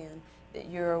check-in that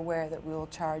you're aware that we will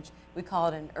charge, we call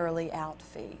it an early out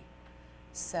fee.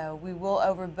 So we will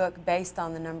overbook based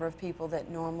on the number of people that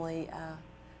normally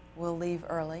we'll leave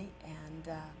early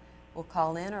and we'll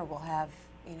call in, or we'll have,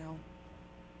 you know,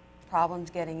 problems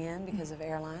getting in because of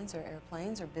airlines or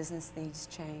airplanes, or business needs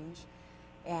change.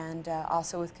 And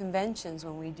also with conventions,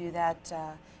 when we do that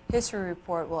history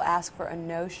report, we'll ask for a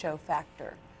no-show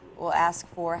factor. We'll ask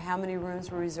for how many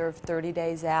rooms were reserved 30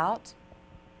 days out,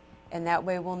 and that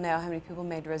way we'll know how many people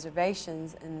made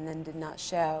reservations and then did not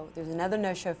show. There's another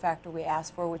no-show factor we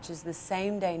ask for, which is the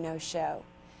same-day no-show.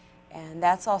 And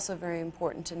that's also very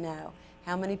important to know.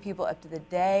 How many people up to the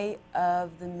day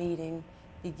of the meeting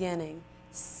beginning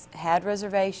had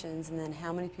reservations, and then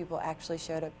how many people actually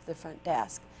showed up to the front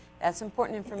desk. That's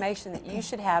important information that you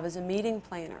should have as a meeting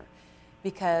planner,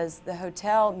 because the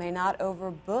hotel may not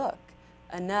overbook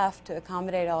enough to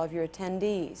accommodate all of your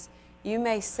attendees. You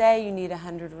may say you need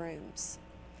 100 rooms,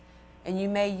 and you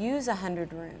may use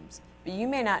 100 rooms, but you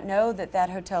may not know that that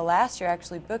hotel last year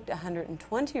actually booked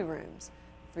 120 rooms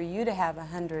for you to have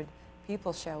 100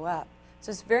 people show up.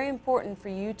 So it's very important for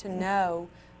you to know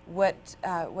what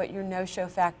your no-show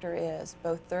factor is,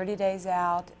 both 30 days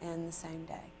out and the same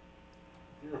day.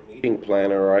 If you're a meeting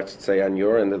planner, or I should say on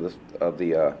your end of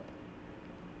the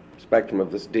spectrum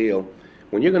of this deal,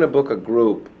 when you're going to book a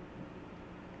group,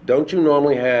 don't you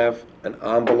normally have an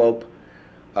envelope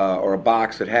or a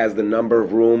box that has the number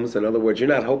of rooms? In other words, you're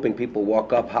not hoping people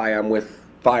walk up, hi, I'm with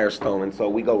Firestone, and so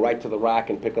we go right to the rack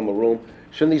and pick them a room.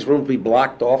 Shouldn't these rooms be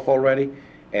blocked off already?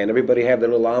 And everybody have their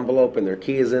little envelope and their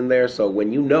key is in there, so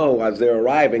when you know as they're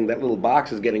arriving that little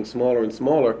box is getting smaller and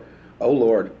smaller, oh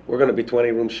Lord, we're going to be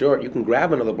 20 rooms short. You can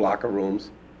grab another block of rooms,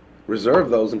 reserve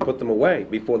those, and put them away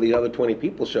before the other 20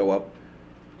 people show up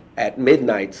at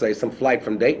midnight. Say some flight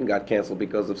from Dayton got canceled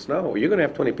because of snow. Or you're going to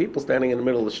have 20 people standing in the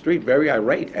middle of the street very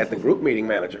irate at the group meeting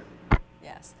manager.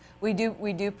 Yes, we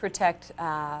do protect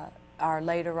our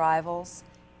late arrivals,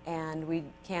 and we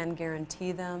can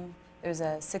guarantee them. There's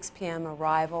a 6 p.m.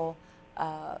 arrival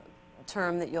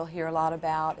term that you'll hear a lot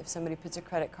about. If somebody puts a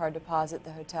credit card deposit,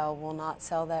 the hotel will not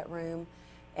sell that room.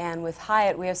 And with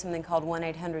Hyatt, we have something called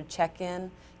 1-800 check-in,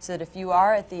 so that if you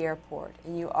are at the airport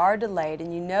and you are delayed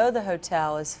and you know the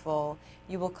hotel is full,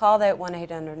 you will call that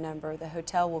 1-800 number. The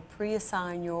hotel will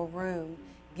pre-assign your room,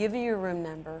 give you your room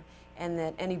number, and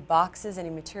that any boxes, any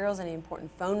materials, any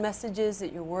important phone messages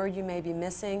that you're worried you may be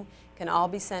missing can all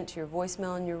be sent to your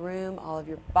voicemail in your room. All of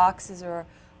your boxes are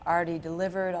already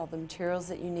delivered, all the materials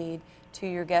that you need to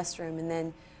your guest room, and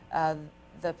then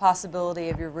the possibility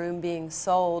of your room being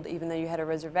sold, even though you had a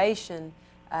reservation,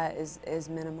 is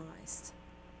minimized.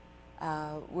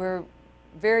 We're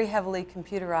very heavily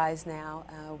computerized now.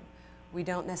 We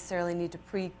don't necessarily need to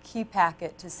pre-key pack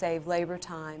it to save labor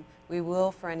time. We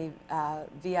will for any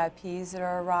VIPs that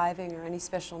are arriving or any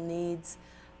special needs.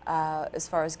 As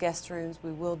far as guest rooms,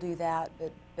 we will do that,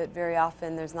 but very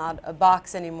often there's not a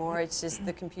box anymore. It's just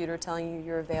the computer telling you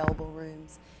your available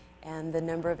rooms and the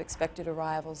number of expected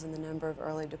arrivals and the number of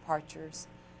early departures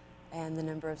and the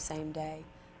number of same-day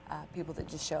people that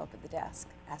just show up at the desk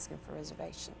asking for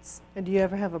reservations. And do you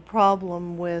ever have a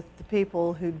problem with the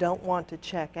people who don't want to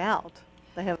check out?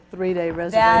 They have a 3-day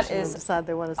reservation and decide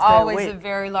they want to stay a week. Always a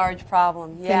very large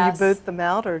problem, yes. Can you boot them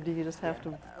out, or do you just have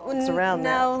to surround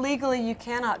that? No, legally you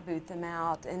cannot boot them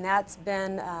out, and that's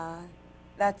been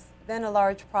a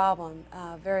large problem.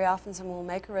 Very often someone will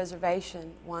make a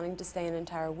reservation wanting to stay an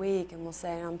entire week, and will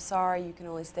say, I'm sorry, you can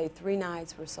only stay 3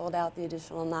 nights. We're sold out the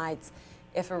additional nights.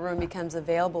 If a room becomes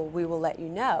available, we will let you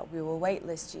know. We will wait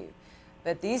list you.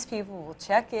 But these people will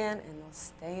check in and they'll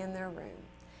stay in their room.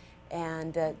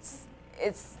 And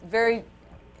it's very,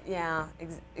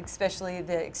 especially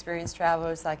the experienced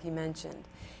travelers like you mentioned.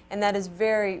 And that is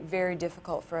very, very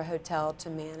difficult for a hotel to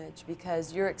manage,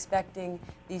 because you're expecting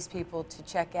these people to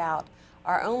check out.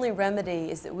 Our only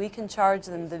remedy is that we can charge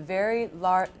them the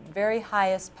very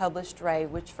highest published rate,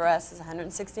 which for us is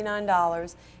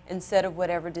 $169, instead of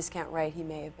whatever discount rate he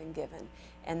may have been given.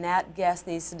 And that guest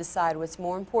needs to decide what's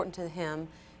more important to him,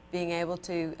 being able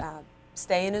to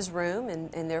stay in his room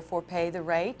and therefore pay the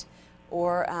rate,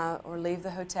 or leave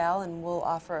the hotel, and we'll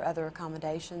offer other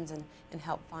accommodations and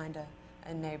help find a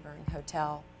neighboring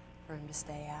hotel for him to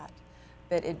stay at.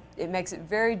 But it makes it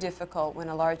very difficult when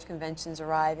a large convention's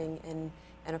arriving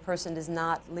and a person does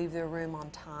not leave their room on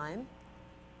time.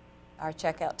 Our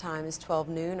checkout time is 12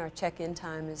 noon, our check-in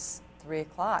time is 3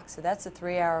 o'clock, so that's a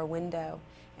 3-hour window.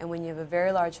 And when you have a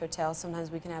very large hotel,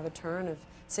 sometimes we can have a turn of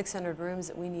 600 rooms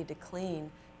that we need to clean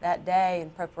that day in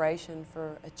preparation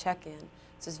for a check-in.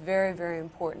 So it's very, very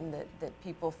important that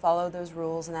people follow those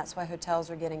rules, and that's why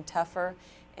hotels are getting tougher.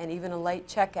 And even a late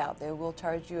checkout, they will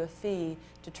charge you a fee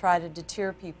to try to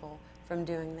deter people from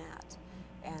doing that.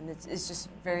 And it's just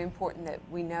very important that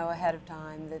we know ahead of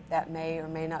time that that may or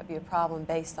may not be a problem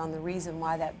based on the reason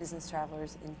why that business traveler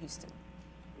is in Houston.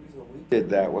 The reason we did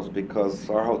that was because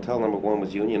our hotel #1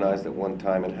 was unionized at one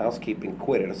time, and housekeeping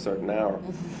quit at a certain hour.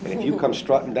 And if you come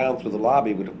strutting down through the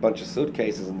lobby with a bunch of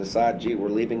suitcases and decide, gee, we're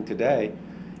leaving today,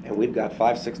 and we've got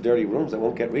 5, 6 dirty rooms that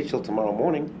won't get reached till tomorrow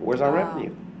morning, where's our Wow.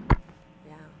 revenue?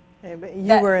 Yeah. Okay, but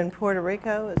you were in Puerto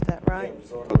Rico, is that right?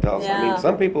 Hotels. I Yeah. mean,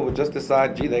 some people would just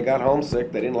decide, gee, they got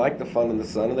homesick, they didn't like the fun in the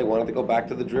sun, and they wanted to go back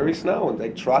to the dreary snow, and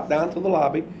they'd trot down to the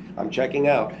lobby, I'm checking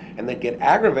out, and they'd get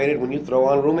aggravated when you throw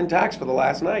on room and tax for the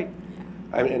last night.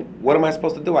 I mean, what am I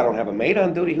supposed to do? I don't have a maid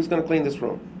on duty. Who's going to clean this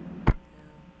room?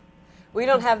 We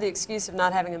don't have the excuse of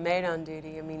not having a maid on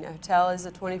duty. I mean, a hotel is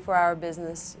a 24-hour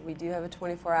business. We do have a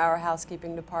 24-hour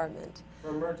housekeeping department. For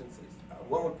emergencies,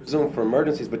 one would Presume for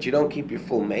emergencies, but you don't keep your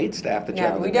full maid staff that you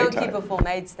have No, in we the don't daytime. keep a full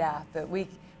maid staff, but we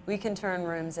can turn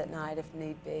rooms at night if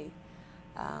need be.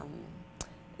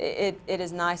 It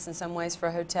is nice in some ways for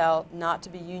a hotel not to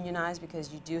be unionized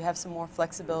because you do have some more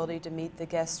flexibility to meet the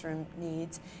guest room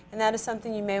needs. And that is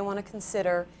something you may want to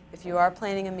consider if you are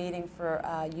planning a meeting for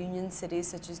union cities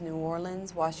such as New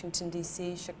Orleans, Washington,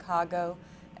 D.C., Chicago,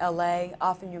 L.A.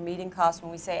 Often your meeting costs,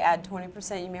 when we say add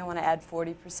 20%, you may want to add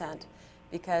 40%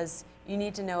 because you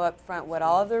need to know up front what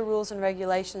all of their rules and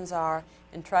regulations are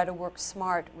and try to work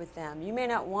smart with them. You may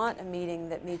not want a meeting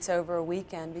that meets over a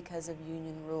weekend because of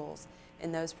union rules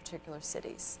in those particular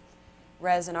cities.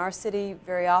 Whereas in our city,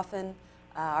 very often,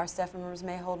 our staff members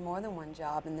may hold more than one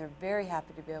job, and they're very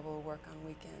happy to be able to work on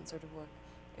weekends or to work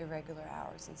irregular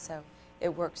hours, and so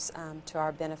it works to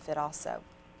our benefit also.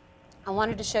 I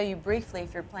wanted to show you briefly,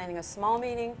 if you're planning a small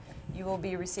meeting, you will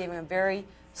be receiving a very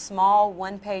small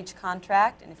one-page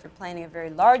contract, and if you're planning a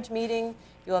very large meeting,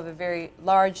 you'll have a very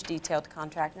large detailed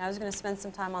contract. And I was going to spend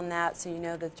some time on that so you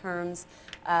know the terms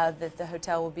that the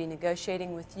hotel will be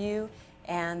negotiating with you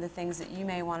and the things that you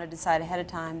may want to decide ahead of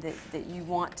time that you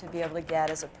want to be able to get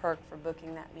as a perk for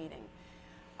booking that meeting.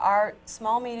 Our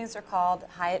small meetings are called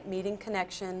Hyatt Meeting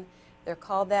Connection. They're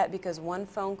called that because one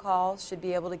phone call should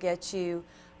be able to get you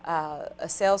a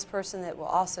salesperson that will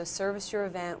also service your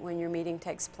event when your meeting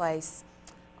takes place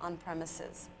on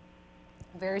premises.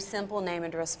 Very simple, name,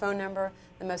 address, phone number.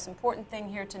 The most important thing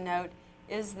here to note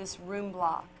is this room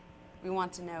block. We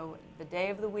want to know the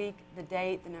day of the week, the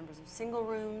date, the numbers of single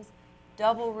rooms,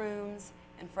 double rooms,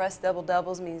 and for us double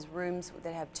doubles means rooms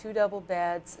that have 2 double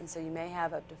beds, and so you may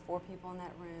have up to 4 people in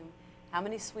that room, how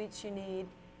many suites you need,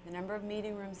 the number of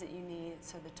meeting rooms that you need,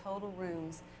 so the total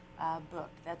rooms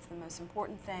booked. That's the most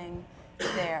important thing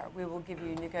there. We will give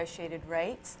you negotiated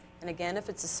rates, and again, if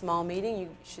it's a small meeting, you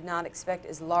should not expect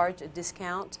as large a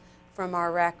discount from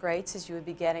our rack rates as you would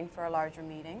be getting for a larger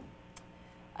meeting.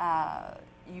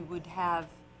 You would have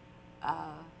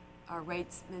our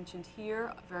rates mentioned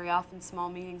here. Very often small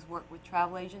meetings work with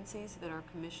travel agencies that are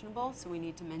commissionable, so we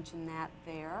need to mention that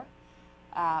there.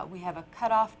 We have a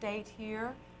cutoff date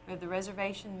here. We have the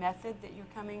reservation method that you're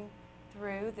coming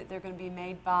through, that they're going to be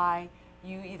made by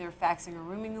you either faxing a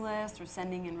rooming list or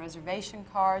sending in reservation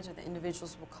cards, or the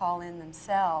individuals will call in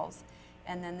themselves.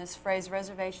 And then this phrase,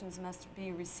 reservations must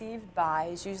be received by,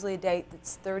 is usually a date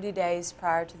that's 30 days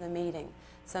prior to the meeting.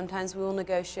 Sometimes we will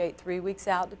negotiate 3 weeks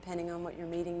out depending on what your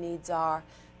meeting needs are,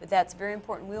 but that's very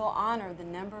important. We will honor the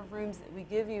number of rooms that we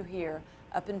give you here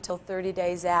up until 30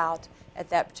 days out at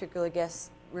that particular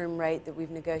guest room rate that we've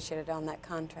negotiated on that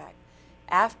contract.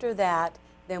 After that,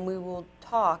 then we will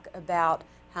talk about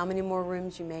how many more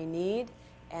rooms you may need,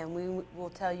 and we will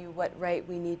tell you what rate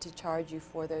we need to charge you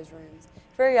for those rooms.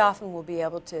 Very often we'll be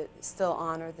able to still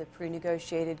honor the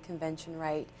pre-negotiated convention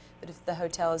rate, but if the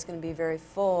hotel is going to be very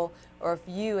full, or if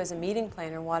you as a meeting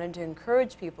planner wanted to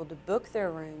encourage people to book their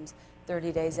rooms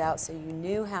 30 days out so you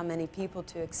knew how many people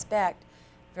to expect,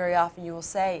 very often you will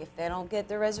say, if they don't get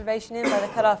their reservation in by the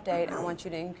cutoff date, I want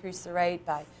you to increase the rate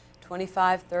by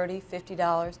 $25, $30,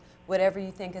 $50, whatever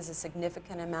you think is a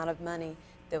significant amount of money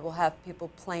that will have people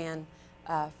plan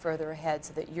further ahead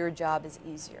so that your job is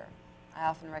easier. I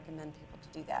often recommend people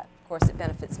to do that. Of course, it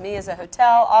benefits me as a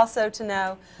hotel also to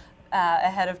know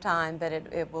ahead of time, but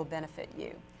it will benefit you.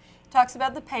 It talks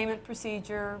about the payment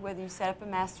procedure, whether you set up a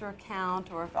master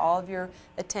account or if all of your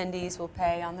attendees will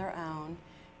pay on their own.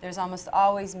 There's almost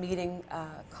always meeting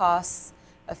costs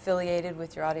affiliated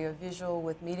with your audiovisual,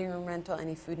 with meeting room rental,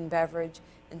 any food and beverage,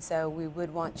 and so we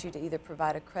would want you to either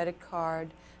provide a credit card,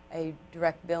 a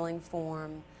direct billing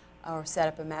form, or set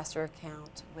up a master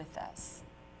account with us.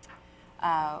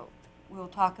 We'll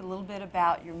talk a little bit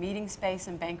about your meeting space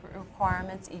and banquet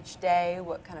requirements each day,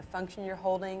 what kind of function you're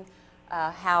holding,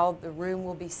 how the room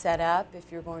will be set up.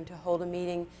 If you're going to hold a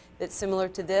meeting that's similar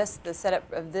to this, the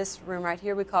setup of this room right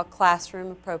here we call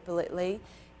classroom appropriately.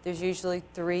 There's usually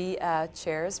 3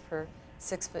 chairs per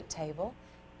 6-foot table,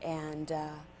 and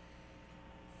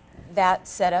that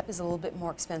setup is a little bit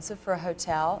more expensive for a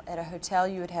hotel. At a hotel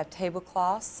you would have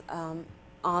tablecloths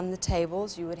on the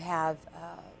tables. You would have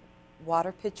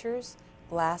water pitchers,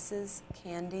 glasses,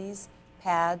 candies,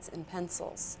 pads, and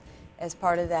pencils as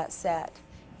part of that set.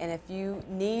 And if you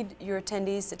need your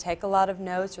attendees to take a lot of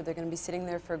notes, or they're going to be sitting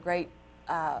there for a great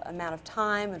amount of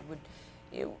time, it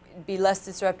would be less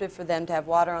disruptive for them to have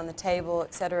water on the table,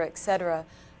 et cetera,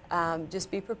 just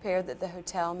be prepared that the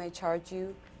hotel may charge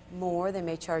you more. They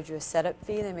may charge you a setup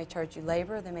fee, they may charge you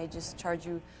labor, they may just charge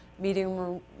you meeting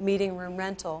room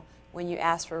rental when you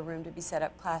ask for a room to be set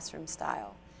up classroom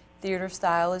style. Theater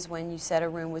style is when you set a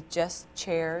room with just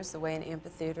chairs, the way an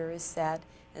amphitheater is set,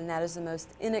 and that is the most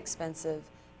inexpensive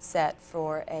set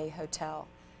for a hotel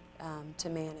to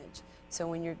manage. So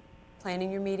when you're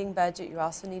planning your meeting budget, you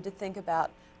also need to think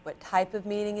about what type of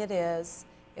meeting it is,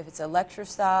 if it's a lecture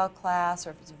style class,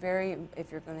 or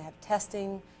if you're going to have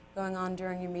testing going on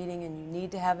during your meeting and you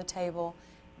need to have a table,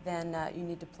 then you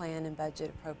need to plan and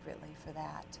budget appropriately for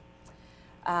that.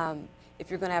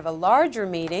 If you're going to have a larger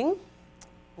meeting,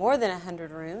 more than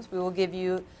 100 rooms, we will give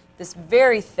you this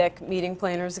very thick meeting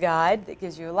planner's guide that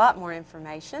gives you a lot more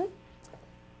information.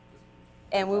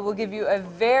 And we will give you a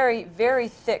very, very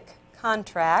thick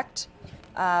contract.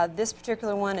 This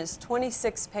particular one is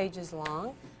 26 pages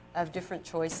long of different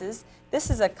choices. This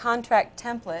is a contract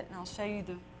template, and I'll show you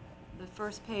the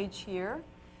first page here.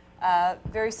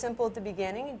 Very simple at the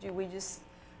beginning. We just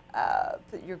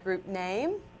put your group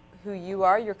name, who you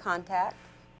are, your contact,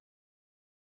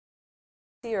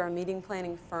 or a meeting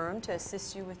planning firm to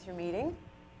assist you with your meeting.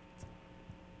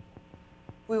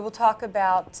 We will talk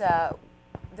about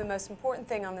the most important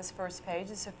thing on this first page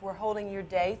is if we're holding your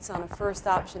dates on a first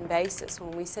option basis.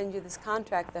 When we send you this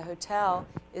contract, the hotel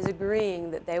is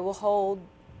agreeing that they will hold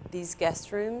these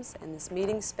guest rooms and this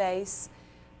meeting space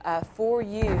for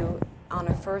you on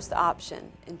a first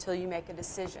option until you make a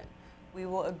decision. We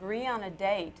will agree on a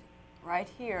date right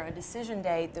here, a decision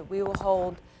date, that we will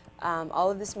hold all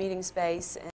of this meeting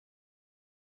space,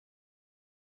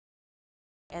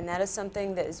 and that is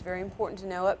something that is very important to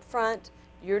know up front,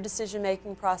 your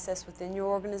decision-making process within your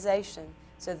organization,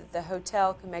 so that the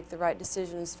hotel can make the right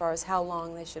decision as far as how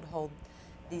long they should hold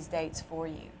these dates for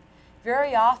you.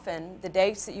 Very often, the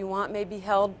dates that you want may be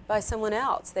held by someone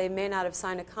else. They may not have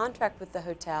signed a contract with the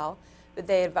hotel, but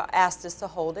they have asked us to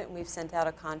hold it, and we've sent out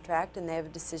a contract, and they have a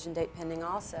decision date pending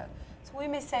also. So we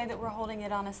may say that we're holding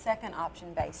it on a second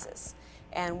option basis,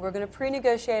 and we're going to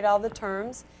pre-negotiate all the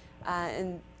terms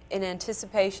in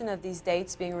anticipation of these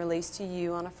dates being released to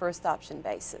you on a first option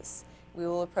basis. We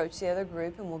will approach the other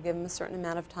group, and we'll give them a certain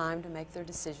amount of time to make their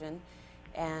decision,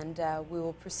 and we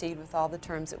will proceed with all the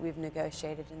terms that we've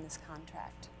negotiated in this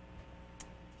contract.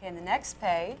 Okay, the next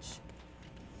page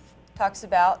talks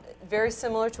about, very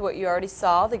similar to what you already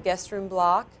saw, the guest room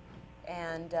block,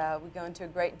 and we go into a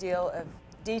great deal of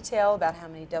detail about how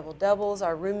many double-doubles.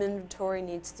 Our room inventory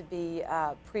needs to be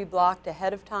pre-blocked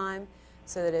ahead of time,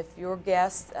 so that if your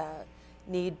guests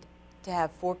need to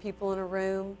have 4 people in a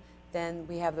room, then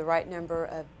we have the right number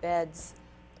of beds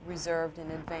reserved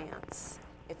in advance.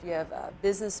 If you have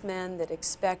businessmen that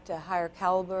expect a higher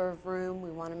caliber of room, we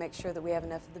want to make sure that we have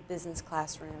enough of the business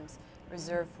classrooms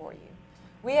reserved for you.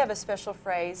 We have a special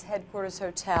phrase, headquarters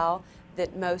hotel,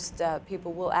 that most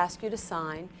people will ask you to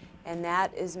sign, and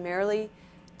that is merely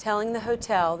telling the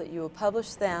hotel that you will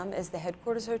publish them as the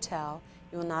headquarters hotel.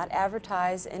 You will not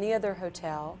advertise any other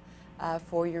hotel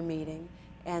for your meeting,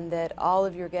 and that all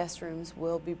of your guest rooms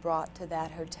will be brought to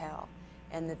that hotel,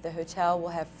 and that the hotel will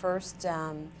have first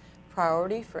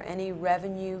priority for any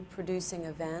revenue producing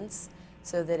events,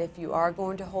 so that if you are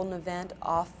going to hold an event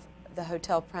off the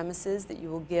hotel premises, that you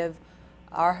will give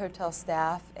our hotel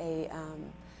staff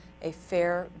a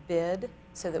fair bid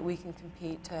so that we can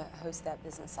compete to host that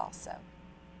business also.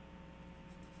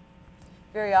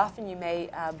 Very often you may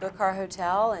book our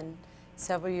hotel and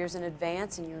several years in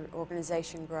advance, and your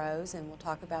organization grows, and we'll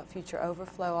talk about future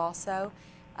overflow also.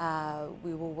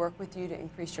 We will work with you to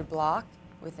increase your block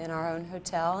within our own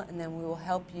hotel, and then we will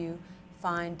help you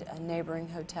find neighboring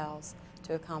hotels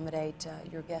to accommodate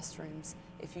your guest rooms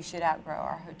if you should outgrow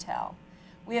our hotel.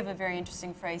 We have a very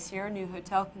interesting phrase here, new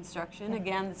hotel construction.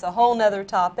 Again, it's a whole nother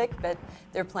topic, but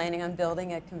they're planning on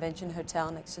building a convention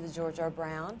hotel next to the George R.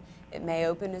 Brown. It may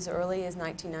open as early as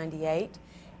 1998,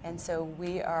 and so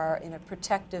we are in a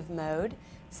protective mode,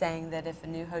 saying that if a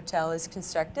new hotel is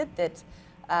constructed, that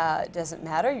it doesn't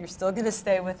matter, you're still going to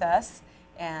stay with us,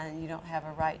 and you don't have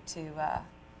a right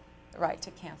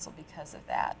to cancel because of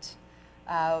that.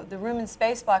 The room and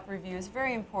space block review is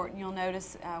very important. You'll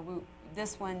notice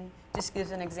this one just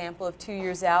gives an example of 2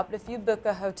 years out, but if you book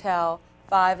a hotel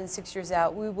 5 and 6 years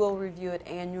out, we will review it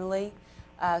annually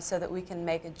so that we can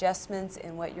make adjustments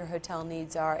in what your hotel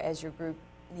needs are as your group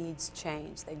needs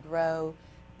change. They grow,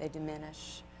 they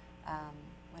diminish,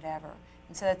 whatever.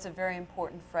 And so that's a very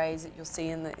important phrase that you'll see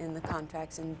in the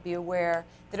contracts, and be aware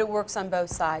that it works on both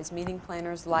sides. Meeting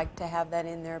planners like to have that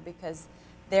in there because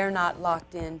they're not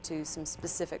locked into some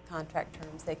specific contract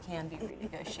terms. They can be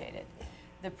renegotiated.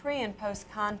 The pre and post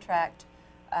contract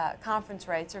conference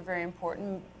rates are very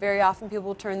important. Very often people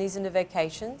will turn these into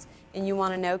vacations, and you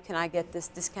want to know, can I get this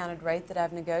discounted rate that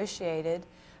I've negotiated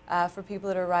for people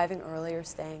that are arriving early or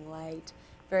staying late?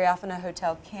 Very often a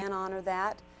hotel can honor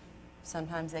that.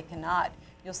 Sometimes they cannot.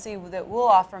 You'll see that we'll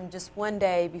offer them just 1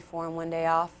 day before and 1 day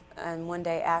off and 1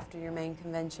 day after your main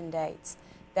convention dates.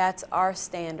 That's our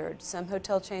standard. Some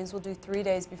hotel chains will do 3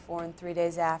 days before and 3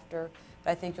 days after,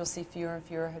 but I think you'll see fewer and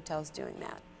fewer hotels doing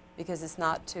that because it's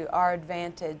not to our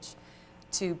advantage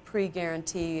to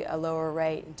pre-guarantee a lower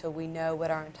rate until we know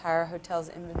what our entire hotel's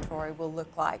inventory will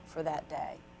look like for that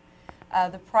day.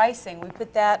 The pricing, we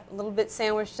put that a little bit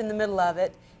sandwiched in the middle of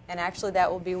it, and actually that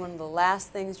will be one of the last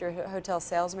things your hotel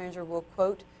sales manager will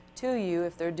quote to you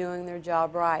if they're doing their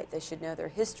job right. They should know their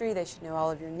history, they should know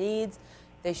all of your needs,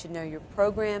 they should know your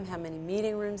program, how many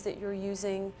meeting rooms that you're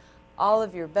using, all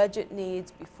of your budget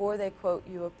needs before they quote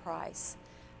you a price.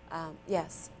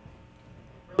 Yes?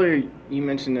 Earlier, you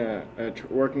mentioned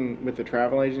working with a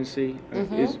travel agency.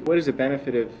 What is the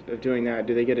benefit of doing that?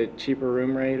 Do they get a cheaper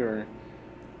room rate, or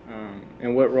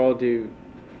and what role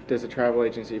does a travel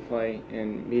agency play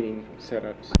in meeting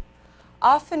setups?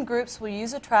 Often groups will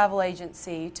use a travel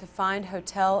agency to find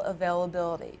hotel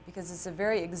availability because it's a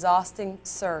very exhausting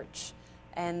search,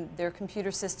 and their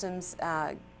computer systems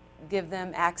give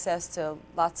them access to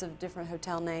lots of different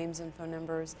hotel names and phone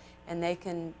numbers, and they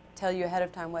can tell you ahead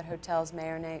of time what hotels may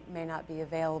or may not be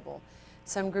available.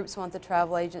 Some groups want the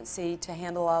travel agency to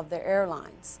handle all of their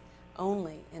airlines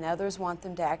only, and others want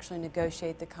them to actually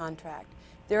negotiate the contract.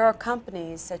 There are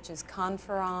companies such as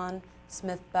Conferon,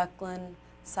 Smith Buckland,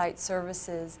 Site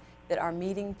Services that are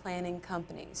meeting planning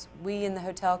companies. We in the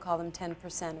hotel call them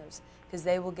 10%ers because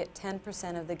they will get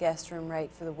 10% of the guest room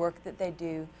rate for the work that they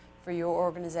do for your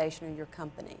organization or your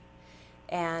company.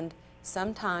 And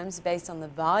sometimes based on the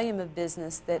volume of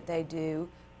business that they do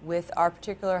with our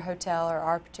particular hotel or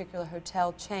our particular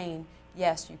hotel chain,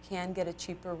 yes, you can get a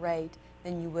cheaper rate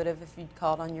than you would have if you'd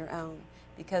called on your own,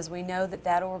 because we know that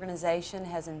that organization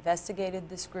has investigated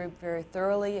this group very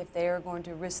thoroughly. If they are going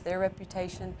to risk their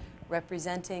reputation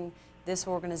representing this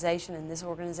organization and this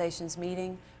organization's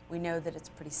meeting, we know that it's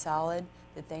pretty solid,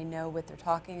 that they know what they're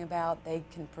talking about. They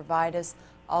can provide us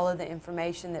all of the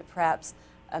information that perhaps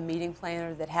a meeting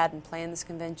planner that hadn't planned this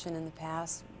convention in the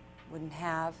past wouldn't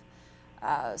have.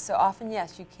 So often,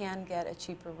 yes, you can get a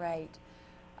cheaper rate.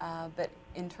 But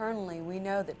internally, we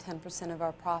know that 10% of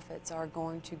our profits are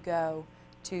going to go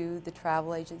to the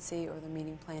travel agency or the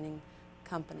meeting planning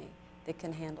company that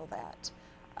can handle that.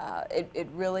 It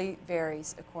really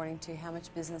varies according to how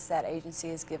much business that agency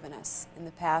has given us in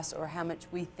the past or how much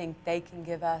we think they can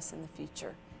give us in the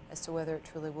future as to whether it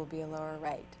truly will be a lower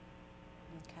rate.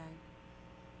 Okay.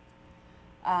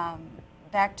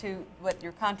 Back to what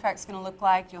your contract's going to look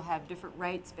like. You'll have different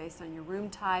rates based on your room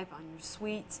type, on your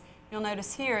suites. You'll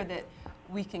notice here that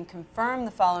we can confirm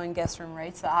the following guest room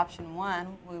rates. The option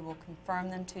 1, we will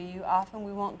confirm them to you. Often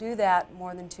we won't do that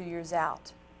more than 2 years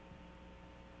out.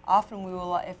 Often we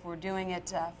will, if we're doing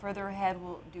it further ahead,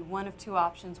 we'll do one of 2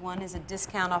 options. One is a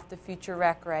discount off the future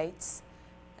rec rates.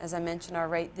 As I mentioned, our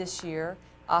rate this year,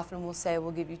 often we'll say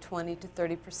we'll give you 20 to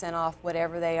 30% off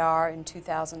whatever they are in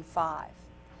 2005.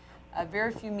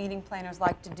 Very few meeting planners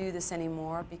like to do this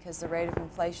anymore because the rate of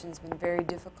inflation has been very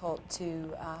difficult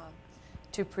to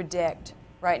predict.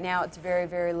 Right now it's very,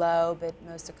 very low, but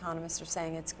most economists are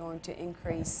saying it's going to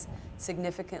increase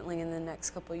significantly in the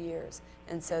next couple of years,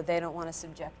 and so they don't want to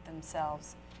subject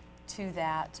themselves to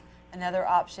that. Another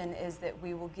option is that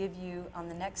we will give you on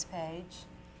the next page,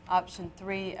 option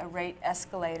 3, a rate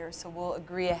escalator. So we'll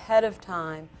agree ahead of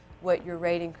time what your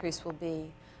rate increase will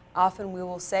be. Often we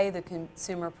will say the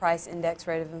consumer price index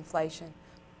rate of inflation,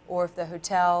 or if the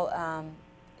hotel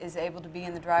is able to be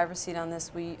in the driver's seat on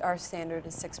this, our standard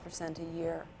is 6% a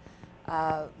year.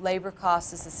 Labor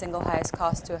cost is the single highest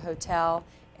cost to a hotel,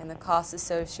 and the costs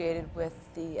associated with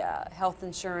the health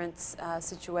insurance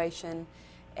situation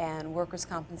and workers'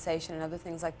 compensation and other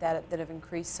things like that that have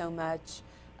increased so much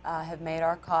have made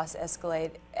our costs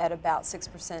escalate at about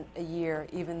 6% a year,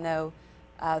 even though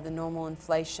the normal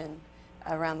inflation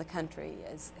around the country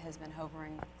has been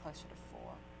hovering closer to 4.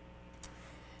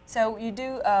 So you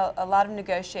do a lot of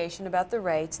negotiation about the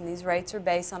rates, and these rates are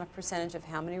based on a percentage of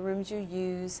how many rooms you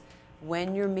use,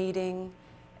 when you're meeting.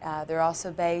 They're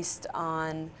also based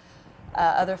on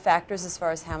other factors as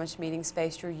far as how much meeting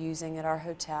space you're using at our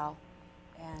hotel,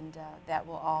 and that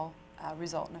will all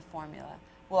result in a formula.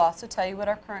 We'll also tell you what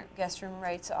our current guest room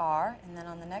rates are, and then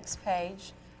on the next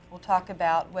page we'll talk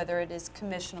about whether it is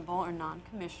commissionable or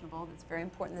non-commissionable. It's very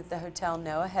important that the hotel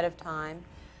know ahead of time.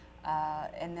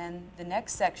 And then the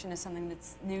next section is something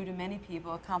that's new to many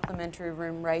people, a complimentary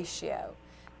room ratio.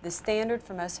 The standard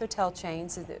for most hotel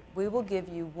chains is that we will give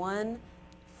you 1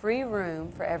 free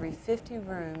room for every 50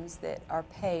 rooms that are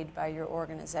paid by your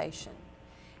organization.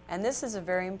 And this is a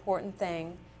very important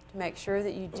thing to make sure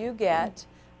that you do get.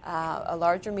 A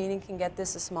larger meeting can get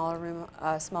this, a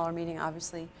smaller meeting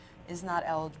obviously is not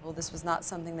eligible. This was not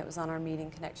something that was on our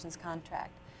meeting connections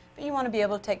contract. But you want to be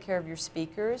able to take care of your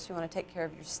speakers, you want to take care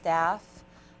of your staff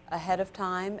ahead of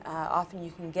time. Often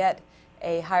you can get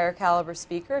a higher caliber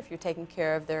speaker if you're taking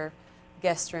care of their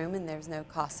guest room and there's no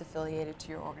cost affiliated to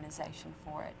your organization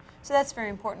for it. So that's very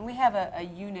important. We have a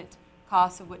unit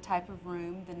cost of what type of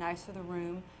room. The nicer the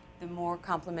room, the more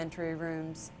complimentary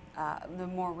rooms, the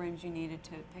more rooms you needed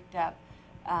to pick up.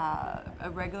 A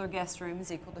regular guest room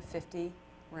is equal to 50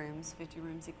 rooms. 50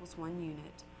 rooms equals 1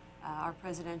 unit. Our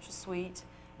presidential suite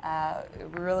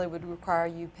really would require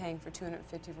you paying for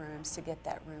 250 rooms to get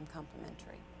that room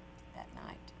complimentary that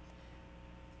night.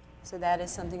 So that is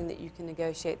something that you can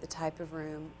negotiate, the type of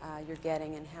room you're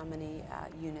getting and how many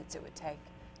units it would take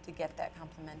to get that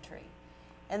complimentary.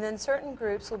 And then certain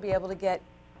groups will be able to get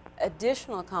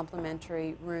additional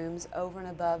complimentary rooms over and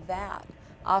above that.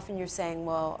 Often you're saying,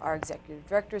 well, our executive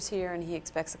director's here and he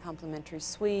expects a complimentary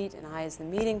suite, and I as the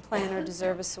meeting planner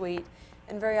deserve a suite.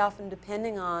 And very often,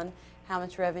 depending on how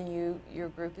much revenue your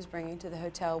group is bringing to the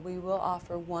hotel, we will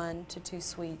offer 1 to 2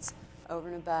 suites over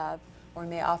and above, or we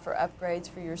may offer upgrades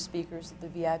for your speakers, the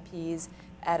VIPs,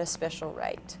 at a special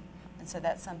rate. And so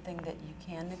that's something that you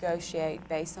can negotiate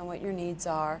based on what your needs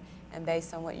are and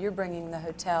based on what you're bringing the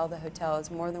hotel. The hotel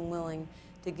is more than willing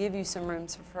to give you some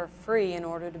rooms for free in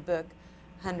order to book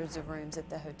hundreds of rooms at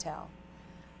the hotel.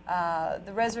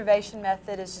 The reservation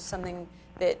method is just something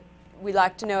that we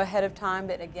like to know ahead of time,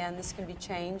 but again, this can be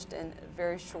changed in a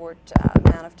very short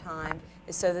amount of time,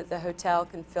 is so that the hotel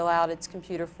can fill out its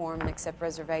computer form and accept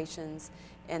reservations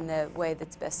in the way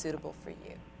that's best suitable for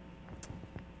you.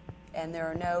 And there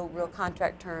are no real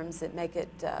contract terms that make it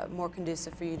more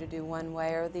conducive for you to do one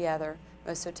way or the other.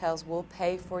 Most hotels will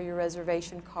pay for your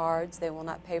reservation cards. They will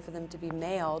not pay for them to be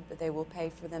mailed, but they will pay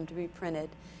for them to be printed.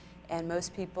 And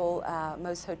most people,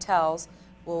 most hotels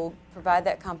will provide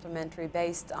that complimentary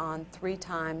based on 3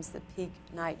 times the peak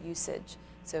night usage.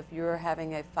 So if you're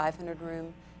having a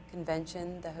 500-room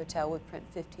convention, the hotel would print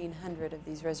 1,500 of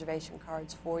these reservation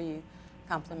cards for you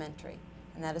complimentary.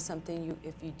 And that is something you,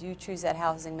 if you do choose that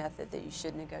housing method, that you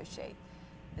should negotiate,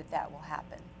 that will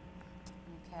happen.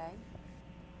 Okay.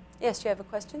 Yes, you have a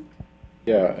question?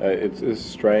 Yeah, it's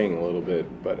straying a little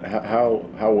bit, but how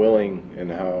willing and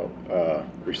how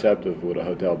receptive would a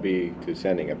hotel be to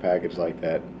sending a package like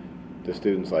that to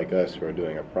students like us who are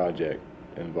doing a project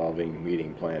involving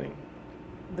meeting planning?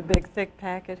 The big thick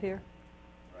packet here?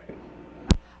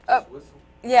 Right.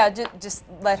 Yeah, just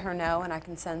let her know and I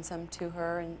can send some to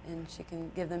her and she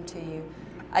can give them to you.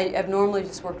 I've normally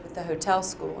just worked with the hotel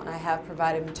school, and I have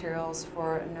provided materials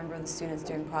for a number of the students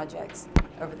doing projects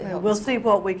over the Hilton We'll School. see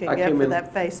what we can I get came for in-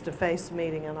 that face-to-face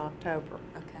meeting in October.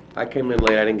 Okay. I came in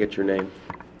late, I didn't get your name.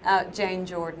 Jane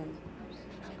Jordan,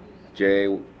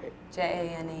 J,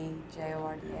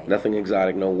 Janejorda. nothing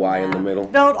exotic, no Y in the middle.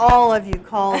 Don't all of you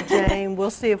call Jane. We'll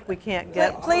see if we can't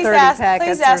get Please 30 ask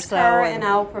packets or so. her, and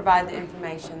I'll provide the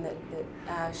information that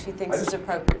she thinks is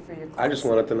appropriate for your class. I just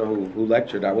wanted to know who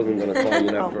lectured. I wasn't going to call you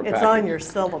up for a package. It's on your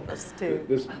syllabus, too.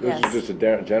 This Yes. is just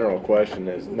a general question.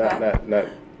 Is not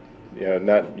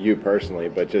you personally,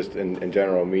 but just in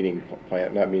general,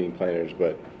 not meeting planners,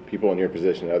 but people in your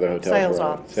position at other hotels Sales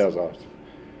around, office. sales office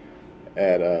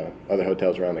at other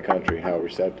hotels around the country. How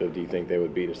receptive do you think they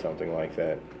would be to something like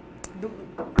that?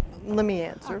 Let me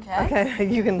answer. Okay.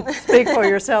 You can speak for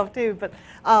yourself, too. But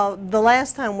the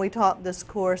last time we taught this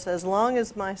course, as long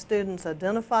as my students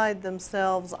identified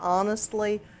themselves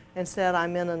honestly and said,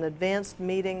 I'm in an advanced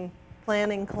meeting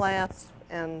planning class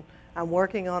and I'm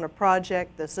working on a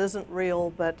project, this isn't real,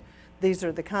 but these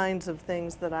are the kinds of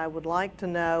things that I would like to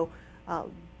know.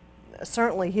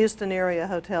 Certainly Houston area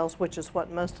hotels, which is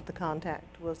what most of the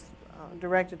contact was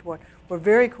directed toward, were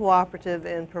very cooperative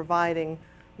in providing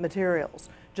materials.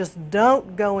 just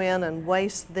don't go in and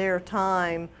waste their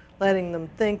time letting them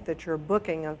think that you're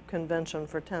booking a convention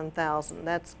for 10,000.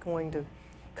 That's going to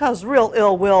cause real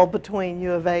ill will between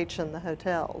U of H and the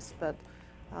hotels, but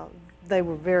they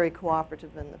were very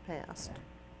cooperative in the past.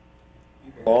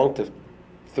 Belong to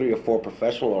 3 or 4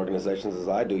 professional organizations as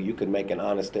I do, you can make an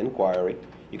honest inquiry.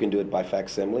 You can do it by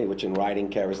facsimile, which in writing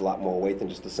carries a lot more weight than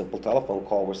just a simple telephone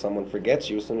call where someone forgets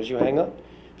you as soon as you hang up.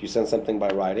 If you send something by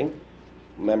writing,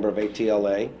 member of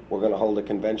ATLA, we're going to hold a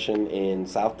convention in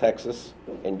South Texas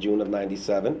in June of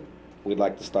 '97. We'd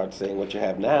like to start seeing what you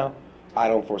have now. I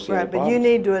don't foresee any Right, but problems. you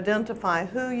need to identify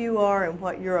who you are and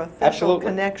what your official Absolutely.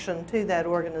 connection to that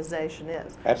organization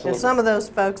is. Absolutely. And some of those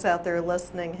folks out there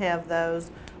listening have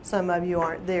those, some of you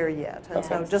aren't there yet. And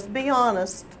so Okay. just be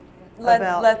honest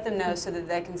about... Let them know so that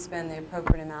they can spend the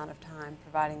appropriate amount of time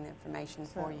providing the information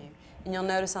for you. And you'll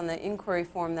notice on the inquiry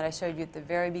form that I showed you at the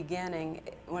very beginning,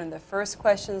 one of the first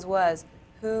questions was,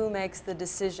 who makes the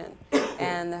decision?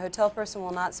 And the hotel person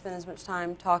will not spend as much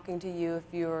time talking to you if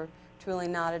you're truly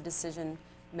not a decision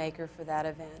maker for that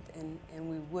event. And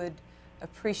we would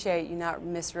appreciate you not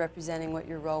misrepresenting what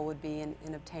your role would be in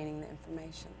obtaining the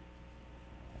information.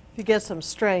 If you get some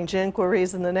strange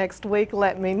inquiries in the next week,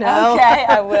 let me know. Okay,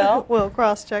 I will. We'll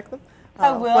cross-check them.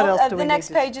 I will. What else do we The need next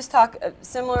to- pages talk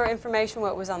similar information,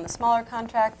 what was on the smaller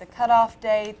contract, the cutoff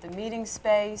date, the meeting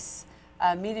space.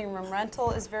 Meeting room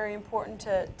rental is very important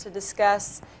to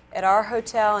discuss. At our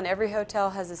hotel, and every hotel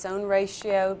has its own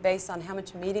ratio based on how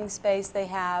much meeting space they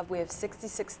have. We have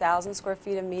 66,000 square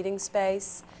feet of meeting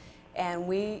space, and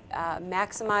we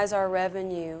maximize our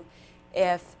revenue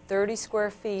if 30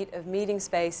 square feet of meeting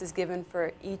space is given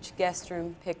for each guest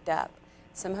room picked up.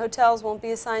 Some hotels won't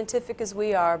be as scientific as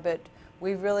we are, but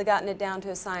we've really gotten it down to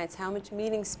a science, how much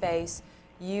meeting space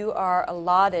you are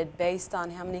allotted based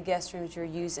on how many guest rooms you're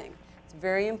using. It's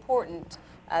very important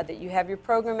that you have your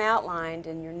program outlined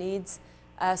and your needs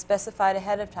specified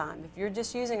ahead of time. If you're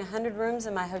just using 100 rooms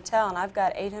in my hotel and I've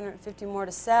got 850 more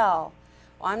to sell,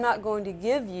 well, I'm not going to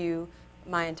give you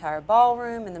my entire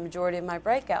ballroom and the majority of my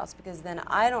breakouts, because then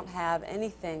I don't have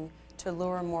anything to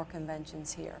lure more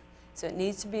conventions here. So it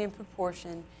needs to be in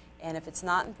proportion, and if it's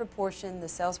not in proportion, the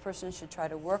salesperson should try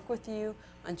to work with you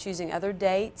on choosing other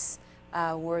dates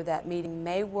where that meeting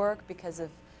may work because of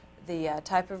the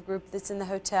type of group that's in the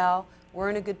hotel. We're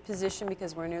in a good position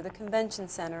because we're near the convention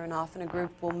center, and often a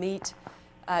group will meet,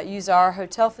 use our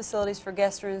hotel facilities for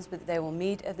guest rooms, but they will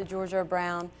meet at the George R.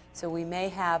 Brown. So we may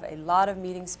have a lot of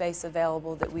meeting space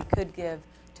available that we could give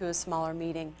to a smaller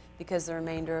meeting because the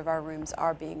remainder of our rooms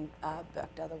are being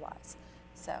booked otherwise.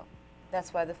 So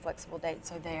that's why the flexible dates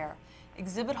are there.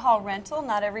 Exhibit hall rental,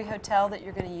 not every hotel that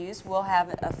you're going to use will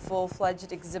have a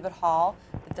full-fledged exhibit hall,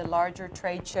 but the larger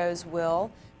trade shows will.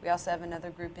 We also have another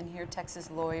group in here, Texas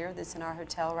Lawyer, that's in our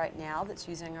hotel right now that's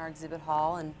using our exhibit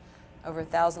hall, and over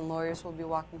 1,000 lawyers will be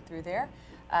walking through there.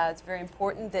 It's very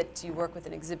important that you work with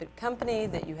an exhibit company,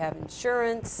 that you have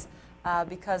insurance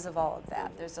because of all of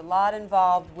that. There's a lot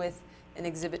involved with an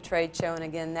exhibit trade show, and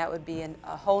again, that would be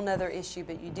a whole nother issue,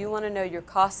 but you do want to know your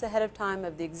costs ahead of time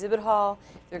of the exhibit hall,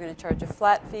 if they're going to charge a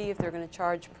flat fee, if they're going to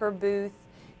charge per booth,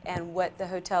 and what the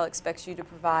hotel expects you to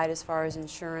provide as far as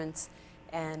insurance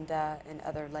and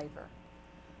other labor.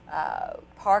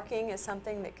 Parking is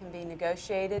something that can be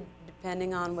negotiated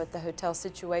depending on what the hotel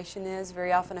situation is.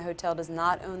 Very often a hotel does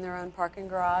not own their own parking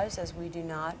garage, as we do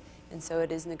not, and so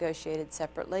it is negotiated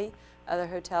separately. Other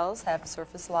hotels have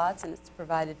surface lots and it's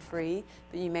provided free,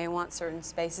 but you may want certain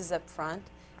spaces up front,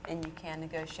 and you can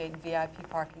negotiate VIP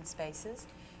parking spaces.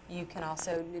 You can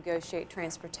also negotiate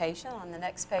transportation. On the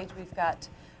next page we've got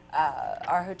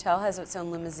our hotel has its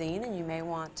own limousine, and you may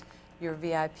want your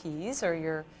VIPs or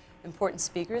your important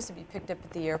speakers to be picked up at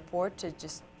the airport to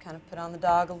just kind of put on the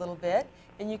dog a little bit,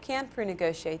 and you can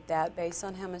pre-negotiate that based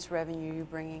on how much revenue you're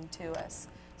bringing to us.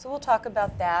 So we'll talk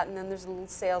about that, and then there's a little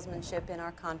salesmanship in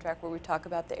our contract where we talk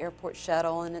about the airport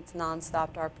shuttle, and it's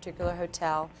nonstop to our particular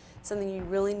hotel. Something you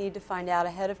really need to find out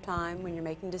ahead of time when you're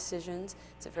making decisions.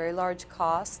 It's a very large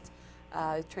cost,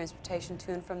 transportation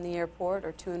to and from the airport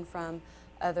or to and from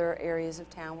other areas of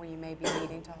town where you may be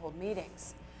needing to hold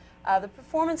meetings. The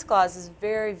performance clause is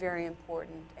very, very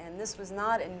important, and this was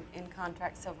not in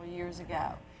contract several years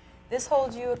ago. This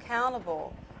holds you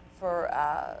accountable for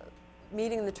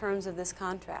meeting the terms of this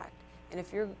contract, and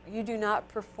if you do not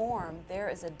perform, there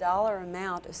is a dollar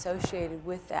amount associated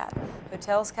with that.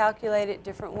 Hotels calculate it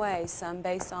different ways, some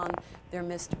based on their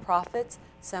missed profits,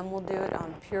 some will do it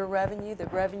on pure revenue, the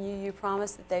revenue you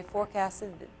promised that they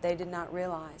forecasted that they did not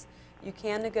realize. You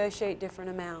can negotiate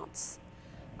different amounts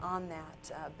on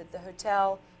that, but the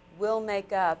hotel will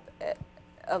make up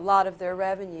a lot of their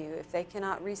revenue. If they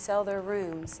cannot resell their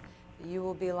rooms, you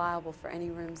will be liable for any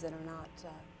rooms that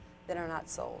are not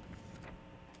sold.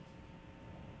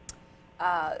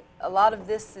 A lot of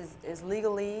this is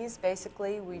legalese.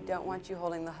 Basically, we don't want you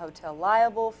holding the hotel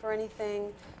liable for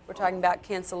anything. We're talking about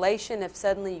cancellation. If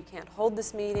suddenly you can't hold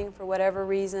this meeting for whatever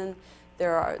reason,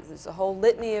 there's a whole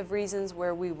litany of reasons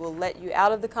where we will let you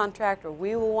out of the contract, or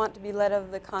we will want to be let out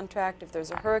of the contract. If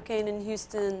there's a hurricane in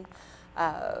Houston,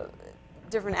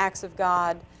 different acts of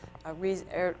God,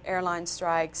 airline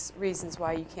strikes, reasons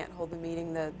why you can't hold the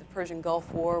meeting. The Persian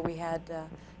Gulf War, we had to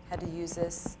use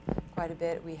this quite a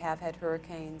bit. We have had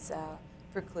hurricanes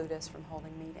preclude us from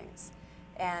holding meetings.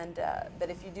 But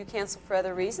if you do cancel for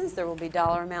other reasons, there will be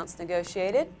dollar amounts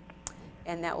negotiated,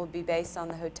 and that will be based on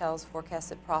the hotel's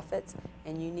forecasted profits,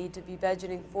 and you need to be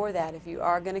budgeting for that. If you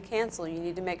are going to cancel, you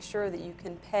need to make sure that you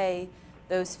can pay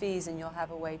those fees, and you'll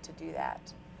have a way to do that.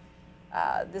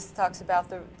 This talks about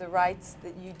the rights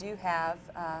that you do have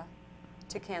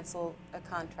to cancel a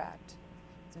contract.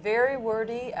 It's very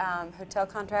wordy. Hotel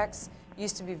contracts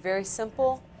used to be very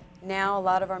simple. Now a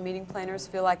lot of our meeting planners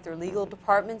feel like their legal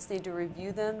departments need to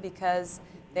review them because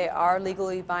they are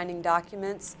legally binding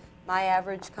documents. My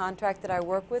average contract that I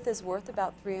work with is worth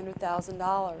about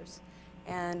 $300,000.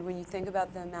 And when you think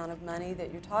about the amount of money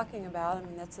that you're talking about, I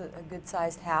mean, that's a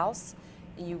good-sized house.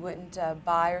 You wouldn't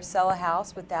buy or sell a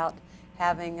house without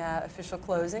having official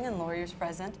closing and lawyers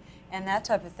present and that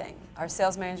type of thing. Our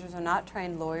sales managers are not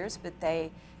trained lawyers, but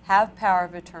they have power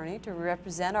of attorney to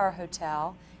represent our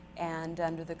hotel and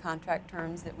under the contract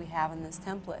terms that we have in this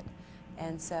template.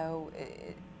 And so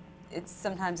it's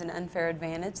sometimes an unfair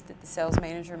advantage that the sales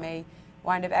manager may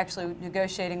wind up actually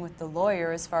negotiating with the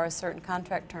lawyer as far as certain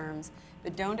contract terms.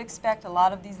 But don't expect a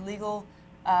lot of these legal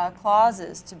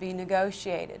clauses to be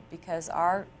negotiated, because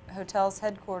our hotel's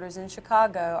headquarters in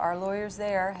Chicago, our lawyers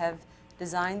there have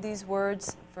designed these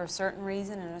words for a certain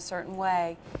reason in a certain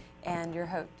way, and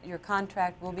your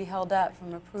contract will be held up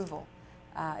from approval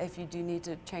if you do need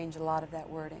to change a lot of that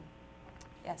wording.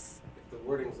 Yes? If the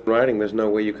wording's in writing, there's no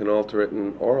way you can alter it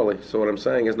orally. So what I'm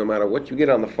saying is no matter what you get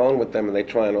on the phone with them and they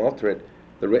try and alter it,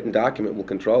 the written document will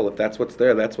control. If that's what's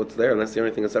there, that's what's there. And that's the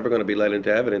only thing that's ever going to be let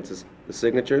into evidence is the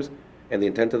signatures, and the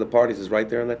intent of the parties is right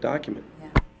there in that document.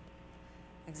 Yeah,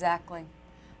 exactly.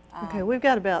 Okay, we've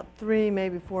got about 3,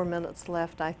 maybe 4 minutes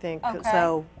left, I think. Okay.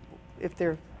 So if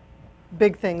there are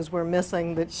big things we're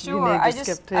missing that you need to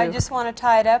skip to. I just want to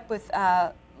tie it up with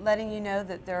letting you know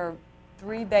that there are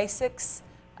 3 basics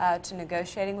to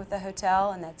negotiating with the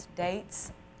hotel, and that's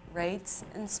dates, rates,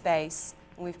 and space.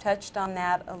 And we've touched on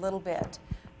that a little bit.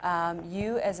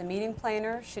 You, as a meeting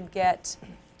planner, should get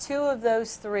 2 of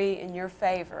those 3 in your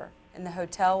favor, and the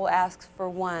hotel will ask for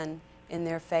 1 in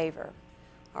their favor.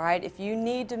 All right, if you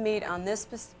need to meet on this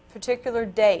particular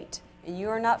date and you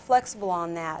are not flexible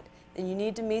on that, then you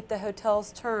need to meet the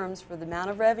hotel's terms for the amount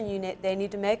of revenue they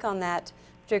need to make on that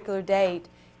particular date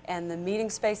and the meeting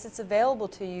space that's available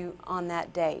to you on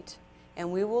that date.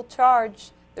 And we will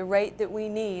charge the rate that we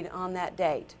need on that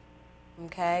date.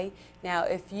 Okay? Now,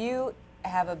 if you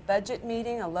have a budget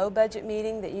meeting, a low budget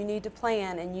meeting that you need to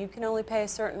plan, and you can only pay a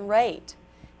certain rate,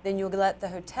 then you'll let the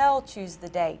hotel choose the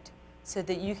date so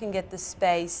that you can get the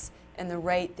space and the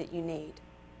rate that you need.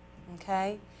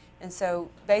 Okay? And so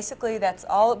basically that's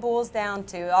all it boils down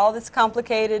to. All this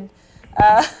complicated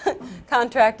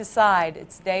contract aside,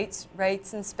 it's dates,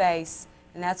 rates, and space,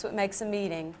 and that's what makes a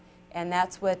meeting, and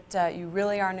that's what you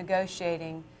really are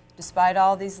negotiating. Despite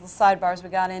all these little sidebars we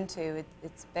got into,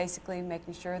 it's basically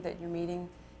making sure that your meeting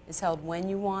is held when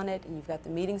you want it, and you've got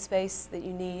the meeting space that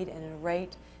you need and at a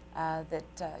rate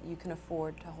that you can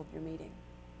afford to hold your meeting.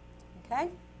 Okay?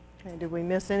 Okay, did we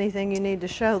miss anything you need to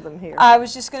show them here? I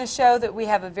was just going to show that we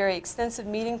have a very extensive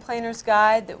meeting planner's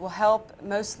guide that will help.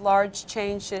 Most large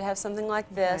chains should have something like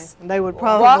this. Okay. They would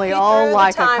probably all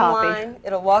like a copy.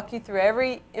 It'll walk you through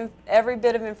every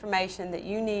bit of information that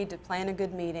you need to plan a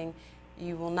good meeting.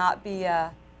 You will not be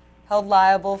held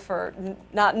liable for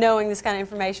not knowing this kind of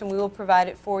information. We will provide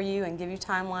it for you and give you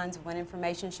timelines of when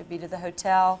information should be to the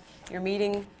hotel. Your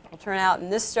meeting will turn out in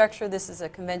this structure. This is a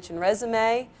convention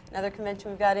resume. Another convention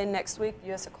we've got in next week,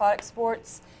 U.S. Aquatic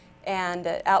Sports, and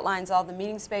it outlines all the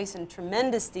meeting space in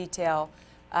tremendous detail.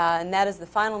 And that is the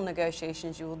final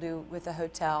negotiations you will do with the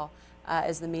hotel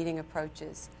as the meeting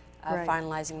approaches,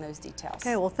 finalizing those details.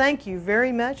 Okay, well, thank you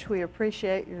very much. We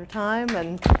appreciate your time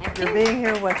and your being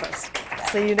here with us.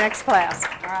 See you next class.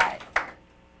 All right.